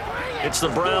 It's the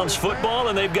Browns football,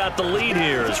 and they've got the lead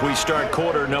here as we start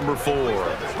quarter number 4.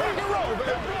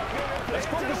 Let's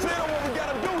focus in on what we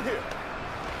got to do here.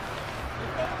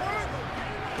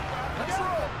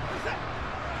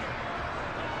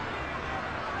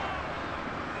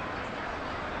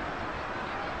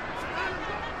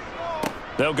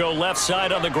 They'll go left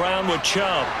side on the ground with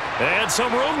Chubb. And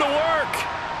some room to work.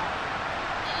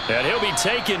 And he'll be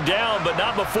taken down, but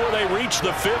not before they reach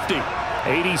the 50.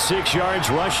 86 yards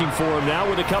rushing for him now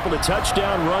with a couple of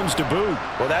touchdown runs to boot.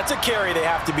 Well, that's a carry they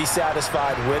have to be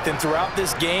satisfied with, and throughout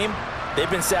this game, they've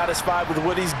been satisfied with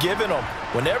what he's given them.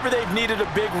 Whenever they've needed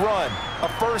a big run, a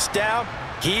first down,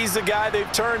 he's the guy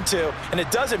they've turned to. And it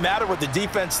doesn't matter what the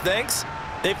defense thinks.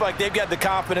 They feel like they've got the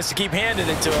confidence to keep handing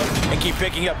it to him and keep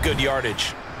picking up good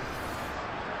yardage.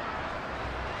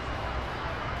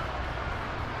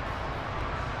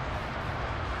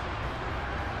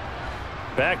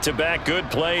 Back-to-back good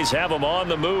plays have them on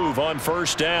the move on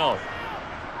first down.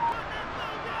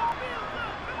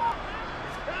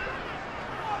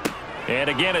 And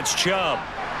again, it's Chubb.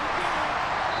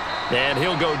 And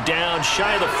he'll go down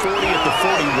shy of the 40 at the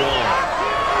 41.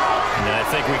 And I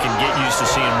think we can get used to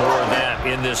seeing more of that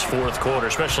in this fourth quarter,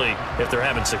 especially if they're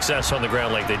having success on the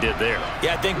ground like they did there.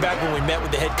 Yeah, I think back when we met with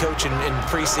the head coach in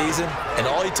preseason, and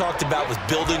all he talked about was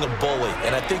building a bully.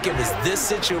 And I think it was this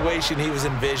situation he was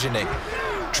envisioning.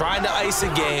 Trying to ice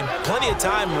a game, plenty of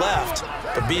time left,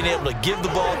 but being able to give the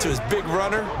ball to his big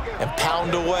runner and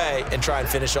pound away and try and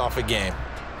finish off a game.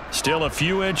 Still a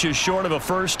few inches short of a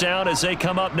first down as they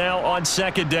come up now on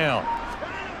second down.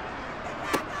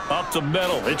 Up the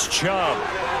middle, it's Chubb.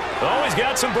 Oh, he's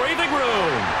got some breathing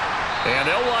room. And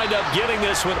they'll wind up getting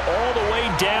this one all the way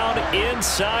down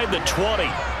inside the 20.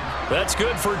 That's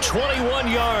good for 21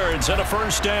 yards and a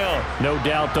first down. No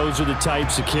doubt those are the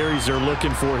types of carries they're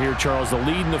looking for here, Charles. The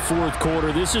lead in the fourth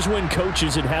quarter. This is when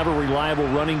coaches that have a reliable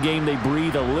running game, they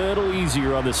breathe a little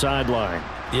easier on the sideline.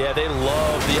 Yeah, they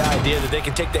love the idea that they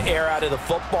can take the air out of the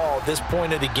football at this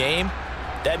point of the game.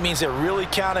 That means they're really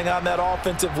counting on that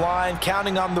offensive line,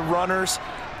 counting on the runners,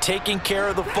 taking care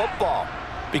of the football.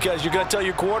 Because you're going to tell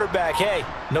your quarterback, hey,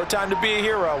 no time to be a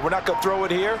hero. We're not going to throw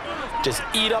it here. Just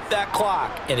eat up that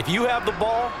clock. And if you have the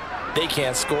ball, they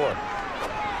can't score.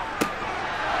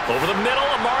 Over the middle,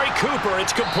 Amari Cooper.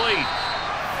 It's complete.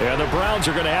 And the Browns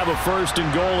are going to have a first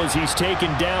and goal as he's taken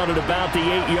down at about the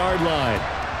 8-yard line.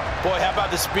 Boy, how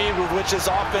about the speed with which this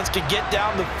offense can get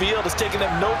down the field? It's taken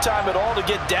them no time at all to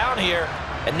get down here.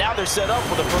 And now they're set up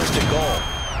with a first and goal.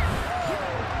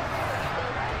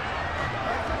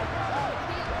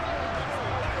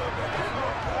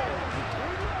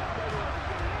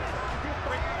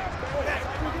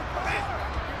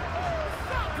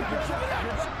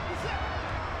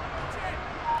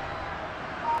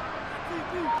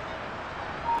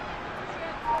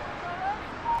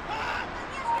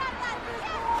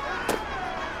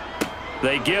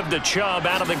 They give the Chubb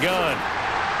out of the gun.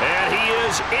 And he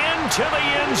is into the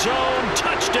end zone.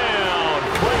 Touchdown,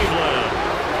 Cleveland.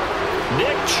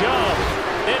 Nick Chubb,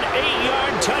 an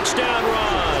 8-yard touchdown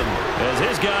run, as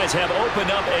his guys have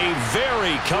opened up a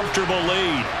very comfortable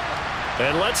lead.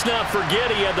 And let's not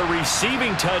forget he had the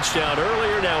receiving touchdown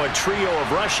earlier. Now a trio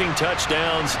of rushing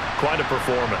touchdowns. Quite a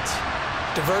performance.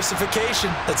 Diversification,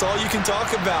 that's all you can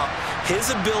talk about. His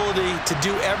ability to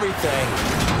do everything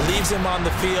leaves him on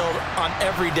the field on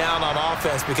every down on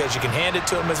offense because you can hand it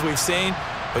to him as we've seen,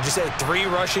 but you said 3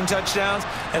 rushing touchdowns,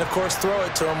 and of course throw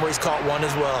it to him where he's caught 1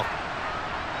 as well.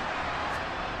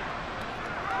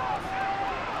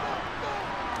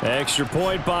 Extra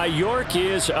point by York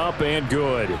is up and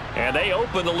good. And they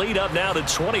open the lead up now to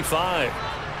 25.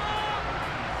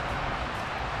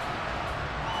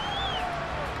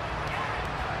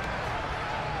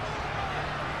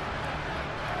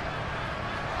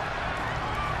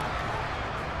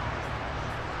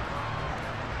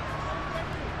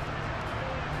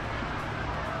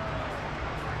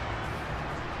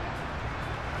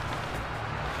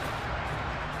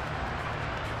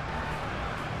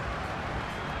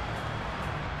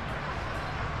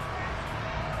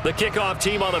 The kickoff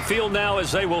team on the field now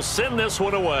as they will send this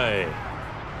one away.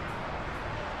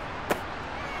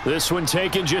 This one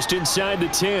taken just inside the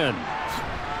 10.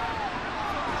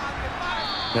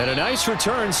 And a nice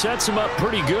return sets them up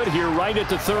pretty good here right at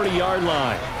the 30-yard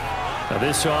line. Now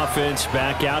this offense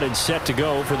back out and set to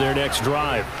go for their next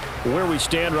drive. Where we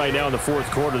stand right now in the fourth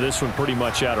quarter, this one pretty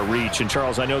much out of reach. And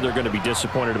Charles, I know they're going to be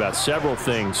disappointed about several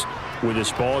things with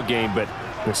this ball game, but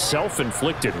the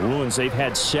self-inflicted wounds, they've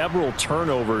had several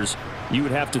turnovers. You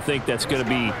would have to think that's going to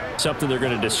be something they're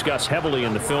going to discuss heavily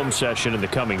in the film session in the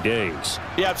coming days.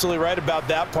 You're absolutely right about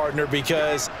that, partner,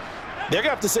 because they're going to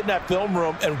have to sit in that film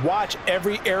room and watch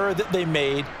every error that they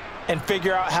made and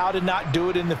figure out how to not do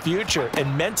it in the future.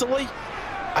 And mentally,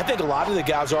 I think a lot of the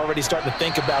guys are already starting to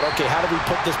think about, okay, how do we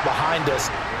put this behind us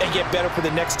and get better for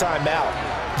the next time out?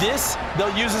 This,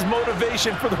 they'll use as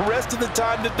motivation for the rest of the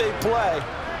time that they play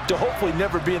to hopefully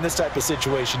never be in this type of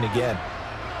situation again.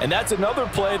 And that's another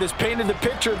play that's painted the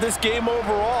picture of this game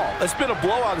overall. It's been a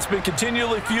blowout. It's been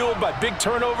continually fueled by big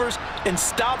turnovers and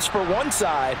stops for one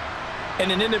side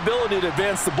and an inability to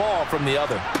advance the ball from the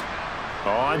other.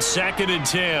 On 2nd and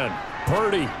 10,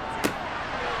 Purdy.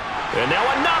 And now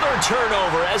another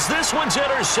turnover as this one's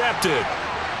intercepted.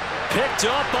 Picked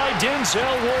up by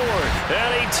Denzel Ward.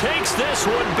 And he takes this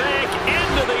one back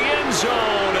into the end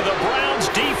zone. And the Browns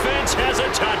defense has a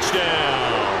touchdown.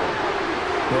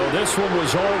 Well, this one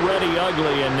was already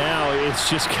ugly, and now it's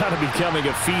just kind of becoming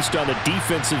a feast on the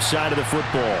defensive side of the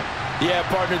football. Yeah,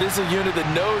 partner, this is a unit that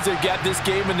knows they've got this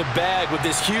game in the bag with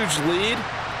this huge lead,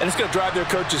 and it's going to drive their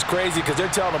coaches crazy because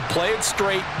they're telling them play it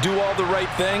straight, do all the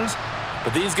right things,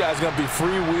 but these guys are going to be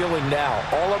freewheeling now.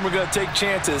 All of them are going to take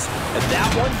chances, and that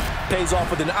one pays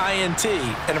off with an INT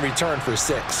and a return for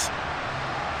 6.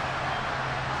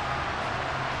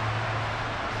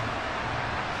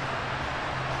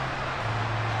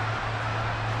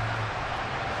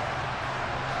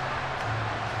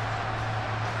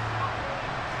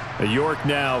 York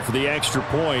now for the extra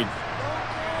point.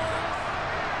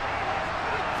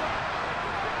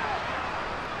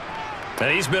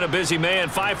 And he's been a busy man,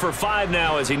 5 for 5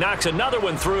 now as he knocks another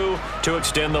one through to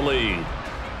extend the lead.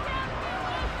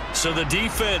 So the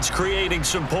defense creating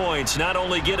some points, not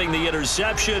only getting the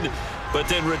interception, but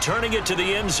then returning it to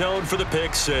the end zone for the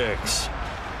pick 6.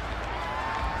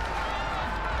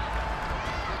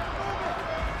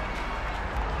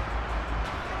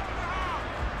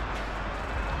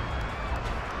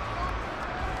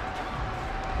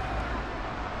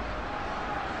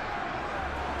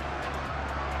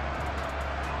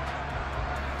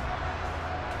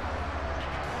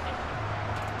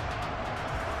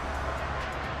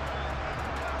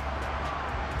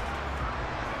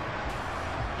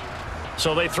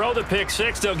 So they throw the pick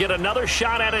 6. They'll get another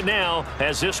shot at it now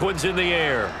as this one's in the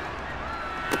air.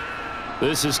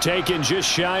 This is taken just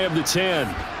shy of the 10.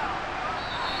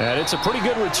 And it's a pretty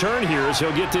good return here as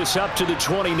he'll get this up to the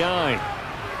 29.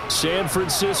 San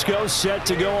Francisco set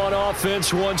to go on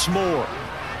offense once more.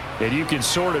 And you can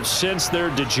sort of sense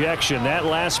their dejection. That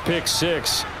last pick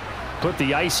 6 put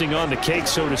the icing on the cake,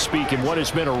 so to speak, in what has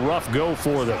been a rough go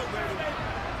for them.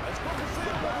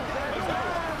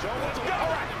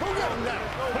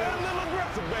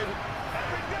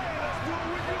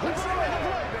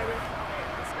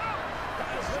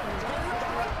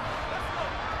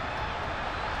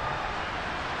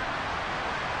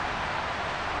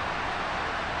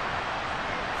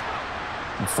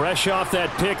 Fresh off that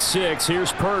pick 6,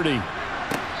 here's Purdy.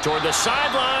 Toward the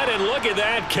sideline, and look at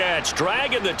that catch.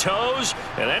 Dragging the toes,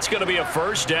 and that's going to be a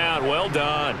first down. Well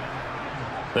done.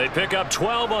 They pick up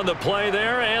 12 on the play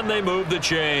there, and they move the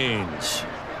chains.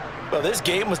 Well, this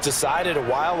game was decided a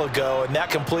while ago, and that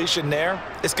completion there,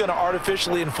 it's going to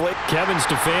artificially inflate. Kevin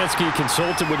Stefanski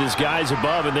consulted with his guys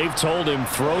above, and they've told him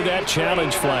throw that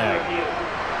challenge flag.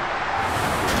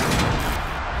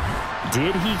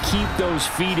 Did he keep those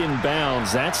feet in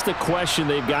bounds? That's the question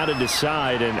they've got to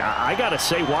decide. And I got to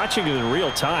say, watching it in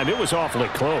real time, it was awfully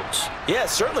close. Yeah, it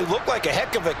certainly looked like a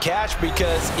heck of a catch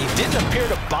because he didn't appear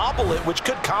to bobble it, which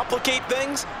could complicate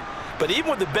things. But even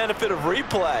with the benefit of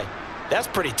replay, that's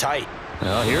pretty tight.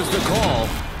 Well, here's the call.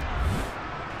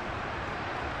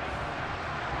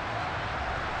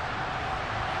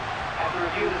 After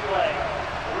review of the play,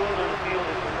 the rules on the field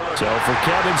is reversed. So for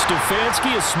Kevin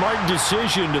Stefanski, a smart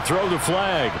decision to throw the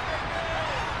flag.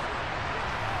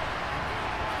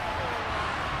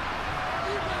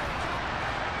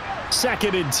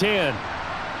 Second and 10.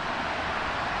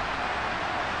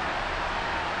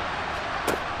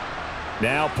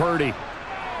 Now Purdy.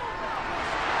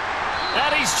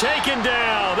 And he's taken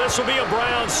down. This will be a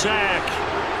Brown sack.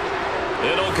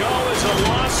 It'll go as a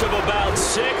loss of about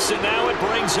 6, and now it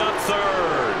brings up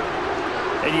 3rd.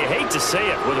 And you hate to say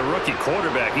it with a rookie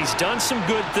quarterback. He's done some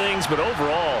good things, but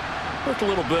overall, looked a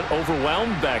little bit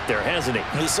overwhelmed back there, hasn't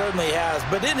he? He certainly has.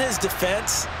 But in his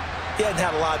defense, he hadn't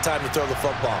had a lot of time to throw the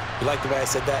football. You like the way I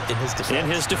said that? In his defense. In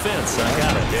his defense. I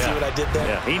got it. Yeah. See what I did there?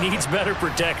 Yeah, he needs better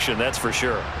protection, that's for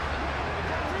sure.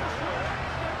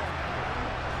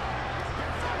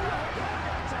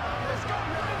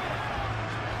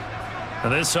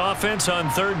 And this offense on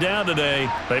 3rd down today,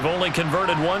 they've only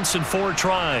converted once in 4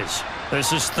 tries.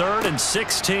 This is 3rd and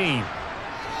 16.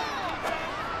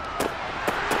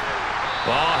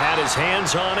 Ball had his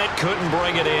hands on it, couldn't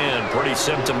bring it in. Pretty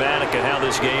symptomatic of how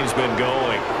this game's been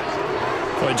going.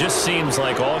 Well, it just seems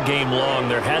like all game long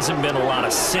there hasn't been a lot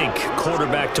of sync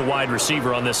quarterback to wide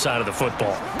receiver on this side of the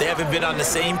football. They haven't been on the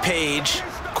same page,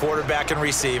 quarterback and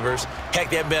receivers. Heck,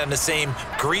 they haven't been on the same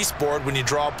grease board when you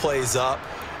draw plays up.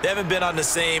 They haven't been on the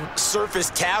same Surface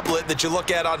tablet that you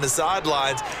look at on the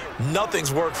sidelines.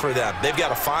 Nothing's worked for them. They've got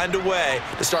to find a way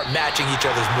to start matching each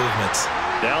other's movements.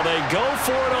 Now they go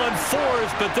for it on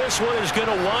fourth, but this one is going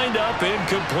to wind up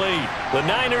incomplete. The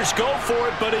Niners go for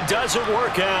it, but it doesn't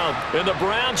work out. And the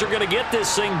Browns are going to get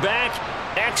this thing back.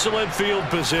 Excellent field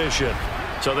position.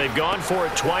 So they've gone for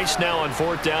it twice now on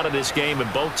fourth down in this game,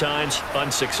 and both times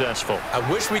unsuccessful.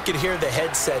 I wish we could hear the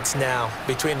headsets now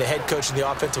between the head coach and the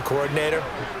offensive coordinator.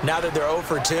 Now that they're 0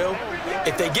 for 2,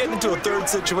 if they get into a third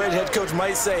situation, head coach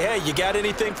might say, hey, you got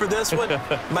anything for this one?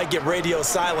 Might get radio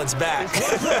silence back.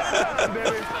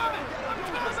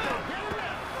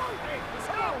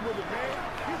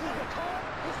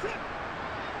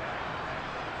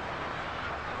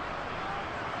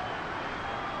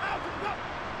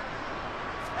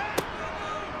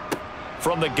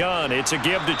 From the gun, it's a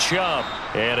give to Chubb.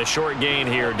 And a short gain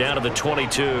here, down to the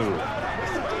 22.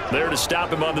 There to stop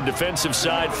him on the defensive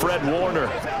side, Fred Warner.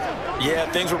 Yeah,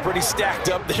 things were pretty stacked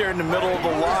up there in the middle of the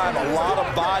line. A lot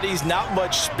of bodies, not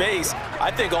much space. I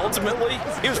think ultimately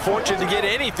he was fortunate to get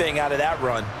anything out of that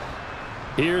run.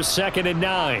 Here's 2nd and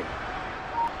 9.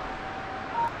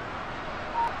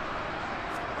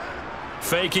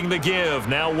 Faking the give,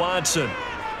 now Watson.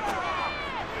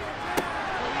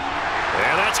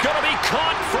 And that's going to be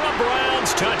caught for a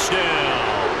Browns touchdown.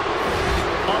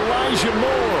 Elijah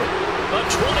Moore. A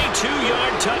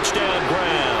 22-yard touchdown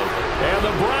grab. And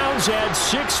the Browns add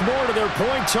 6 more to their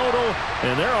point total,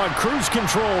 and they're on cruise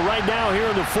control right now here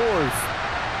in the fourth.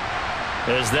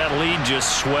 As that lead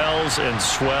just swells and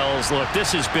swells. Look,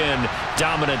 this has been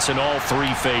dominance in all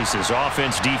 3 phases,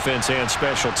 offense, defense, and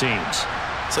special teams.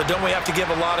 So don't we have to give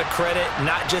a lot of credit,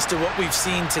 not just to what we've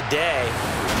seen today,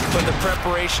 but the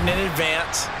preparation in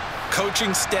advance,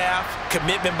 coaching staff,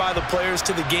 commitment by the players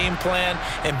to the game plan,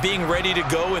 and being ready to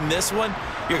go in this one?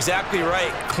 You're exactly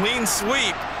right. Clean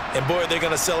sweep. And, boy, they're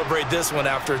going to celebrate this one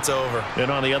after it's over.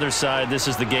 And on the other side, this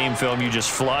is the game film you just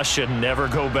flush and never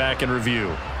go back and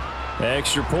review.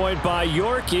 Extra point by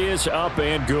York is up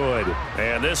and good.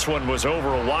 And this one was over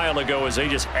a while ago as they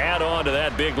just add on to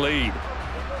that big lead.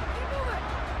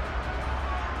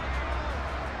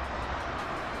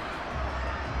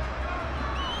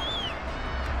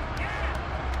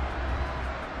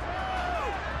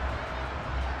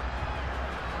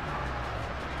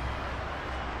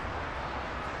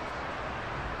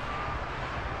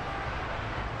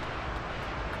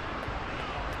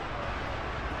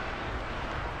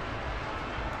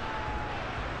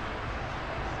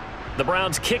 The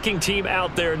Browns kicking team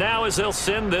out there now as they'll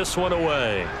send this one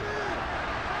away.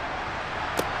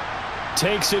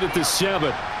 Takes it at the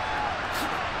 7.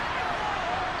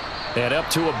 And up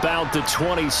to about the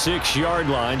 26-yard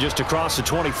line, just across the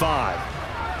 25.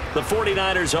 The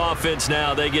 49ers offense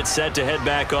now, they get set to head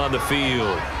back on the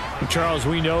field. Charles,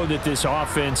 we know that this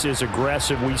offense is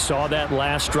aggressive. We saw that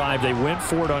last drive. They went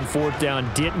for it on fourth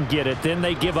down, didn't get it. Then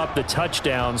they give up the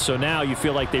touchdown. So now you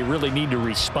feel like they really need to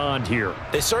respond here.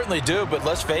 They certainly do, but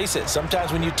let's face it.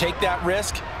 Sometimes when you take that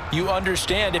risk, you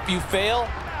understand if you fail,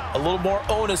 a little more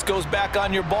onus goes back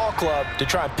on your ball club to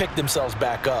try and pick themselves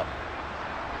back up.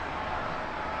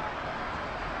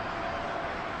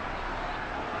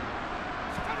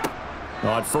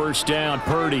 On first down,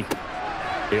 Purdy.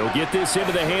 He'll get this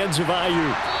into the hands of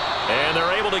Ayuk. And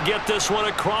they're able to get this one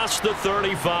across the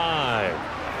 35.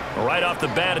 Right off the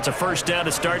bat, it's a first down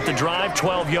to start the drive,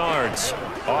 12 yards.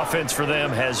 Offense for them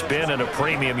has been at a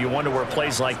premium. You wonder where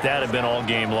plays like that have been all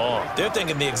game long. They're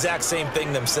thinking the exact same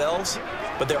thing themselves,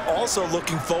 but they're also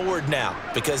looking forward now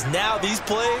because now these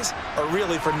plays are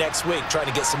really for next week, trying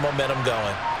to get some momentum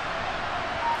going.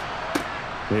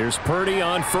 Here's Purdy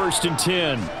on 1st and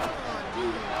 10.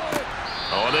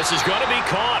 Oh, this is going to be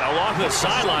caught along the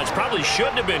sidelines. Probably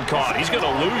shouldn't have been caught. He's going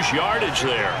to lose yardage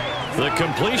there. The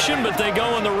completion, but they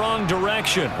go in the wrong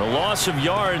direction. A loss of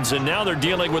yards, and now they're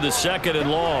dealing with a 2nd and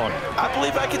long. I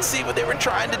believe I can see what they were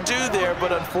trying to do there,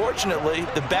 but unfortunately,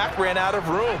 the back ran out of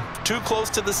room. Too close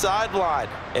to the sideline.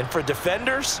 And for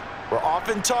defenders, we're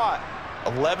often taught,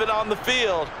 11 on the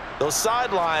field, those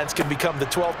sidelines can become the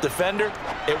 12th defender.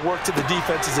 It worked to the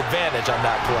defense's advantage on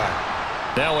that play.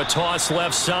 Now a toss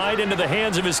left side into the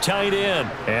hands of his tight end.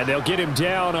 And they'll get him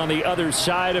down on the other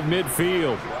side of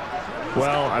midfield.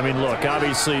 Well, I mean, look,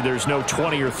 obviously there's no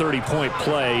 20 or 30-point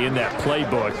play in that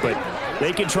playbook, but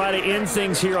they can try to end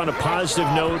things here on a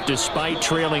positive note despite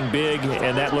trailing big,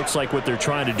 and that looks like what they're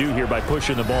trying to do here by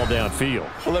pushing the ball downfield.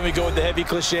 Well, let me go with the heavy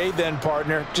cliche then,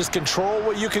 partner. Just control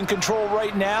what you can control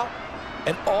right now,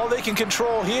 and all they can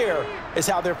control here is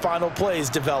how their final plays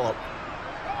develop.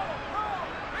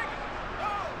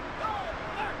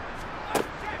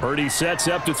 Purdy sets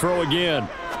up to throw again.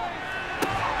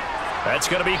 That's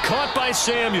going to be caught by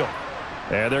Samuel.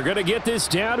 And they're going to get this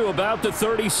down to about the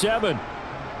 37.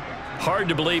 Hard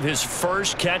to believe his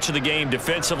first catch of the game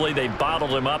defensively. They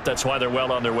bottled him up. That's why they're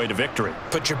well on their way to victory.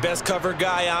 Put your best cover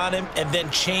guy on him and then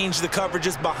change the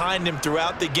coverages behind him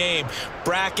throughout the game.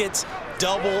 Brackets,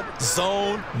 double,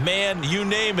 zone, man, you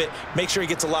name it. Make sure he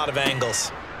gets a lot of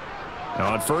angles.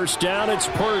 On first down, it's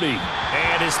Purdy.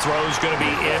 And his throw's going to be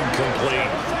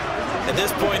incomplete. At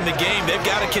this point in the game, they've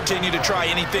got to continue to try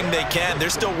anything they can. They're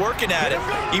still working at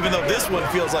it, even though this one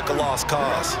feels like a lost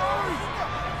cause.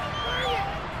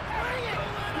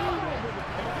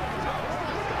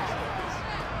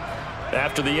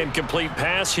 After the incomplete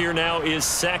pass, here now is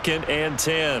 2nd and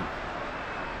 10.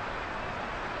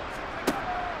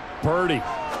 Purdy.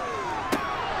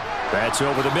 That's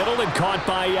over the middle and caught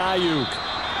by Ayuk.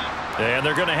 And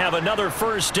they're going to have another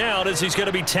first down as he's going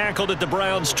to be tackled at the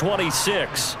Browns'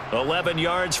 26. 11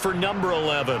 yards for number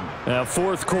 11.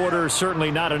 Fourth quarter,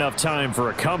 certainly not enough time for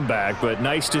a comeback, but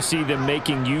nice to see them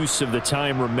making use of the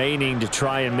time remaining to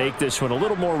try and make this one a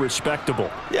little more respectable.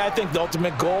 Yeah, I think the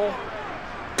ultimate goal,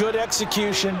 good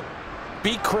execution,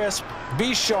 be crisp,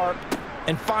 be sharp,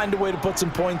 and find a way to put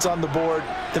some points on the board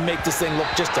to make this thing look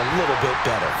just a little bit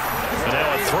better. And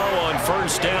now a throw on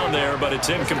first down there, but it's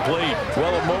incomplete.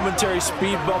 Well, a momentary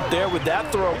speed bump there with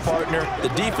that throw, partner. The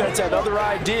defense had other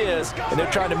ideas, and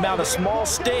they're trying to mount a small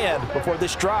stand before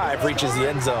this drive reaches the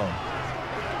end zone.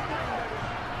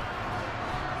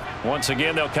 Once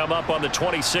again, they'll come up on the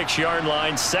 26-yard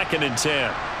line, 2nd and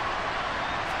 10.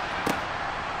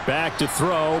 Back to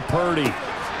throw, Purdy.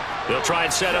 They'll try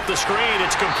and set up the screen.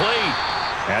 It's complete.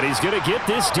 And he's going to get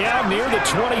this down near the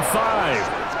 25.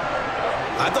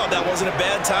 I thought that wasn't a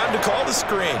bad time to call the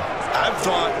screen. I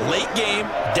thought late game,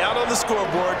 down on the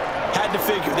scoreboard, had to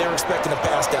figure they were expecting a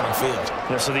pass downfield.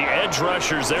 Yeah, so the edge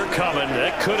rushers, they're coming.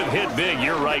 That could have hit big.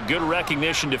 You're right. Good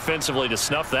recognition defensively to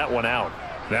snuff that one out.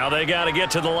 Now they got to get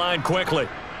to the line quickly.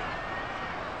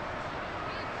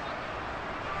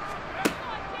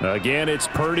 Again, it's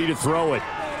Purdy to throw it.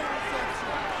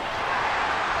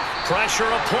 Pressure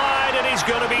applied, and he's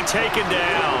going to be taken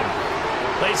down.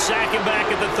 They sack him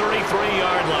back at the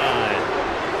 33-yard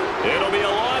line. It'll be a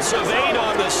loss of 8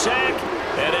 on the sack,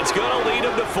 and it's going to lead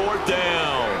him to 4th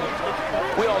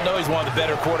down. We all know he's one of the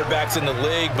better quarterbacks in the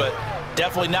league, but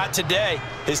definitely not today.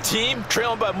 His team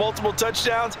trailing by multiple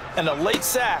touchdowns and a late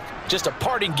sack. Just a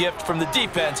parting gift from the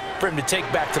defense for him to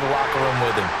take back to the locker room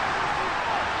with him.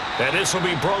 And this will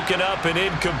be broken up and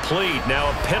incomplete. Now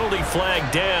a penalty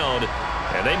flag down,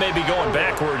 and they may be going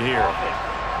backward here.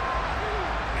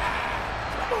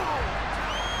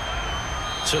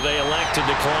 So they elect to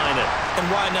decline it. And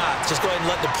why not? Just go ahead and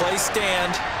let the play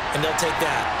stand, and they'll take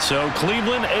that. So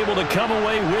Cleveland able to come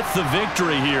away with the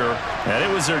victory here. And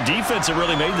it was their defense that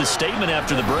really made the statement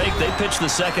after the break. They pitched the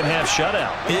second half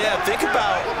shutout. Yeah, think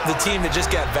about the team that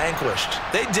just got vanquished.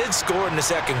 They did score in the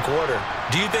second quarter.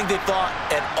 Do you think they thought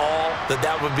at all that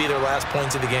that would be their last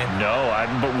points of the game? No,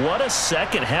 but what a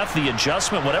second half. The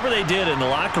adjustment, whatever they did in the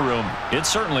locker room, it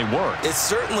certainly worked. It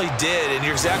certainly did, and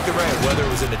you're exactly right. Whether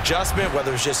it was an adjustment, whether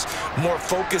it was just more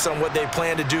focus on what they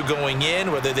planned to do going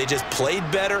in, whether they just played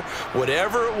better,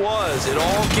 whatever it was, it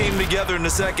all came together in the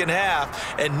second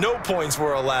half, and no points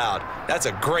were allowed. That's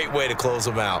a great way to close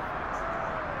them out.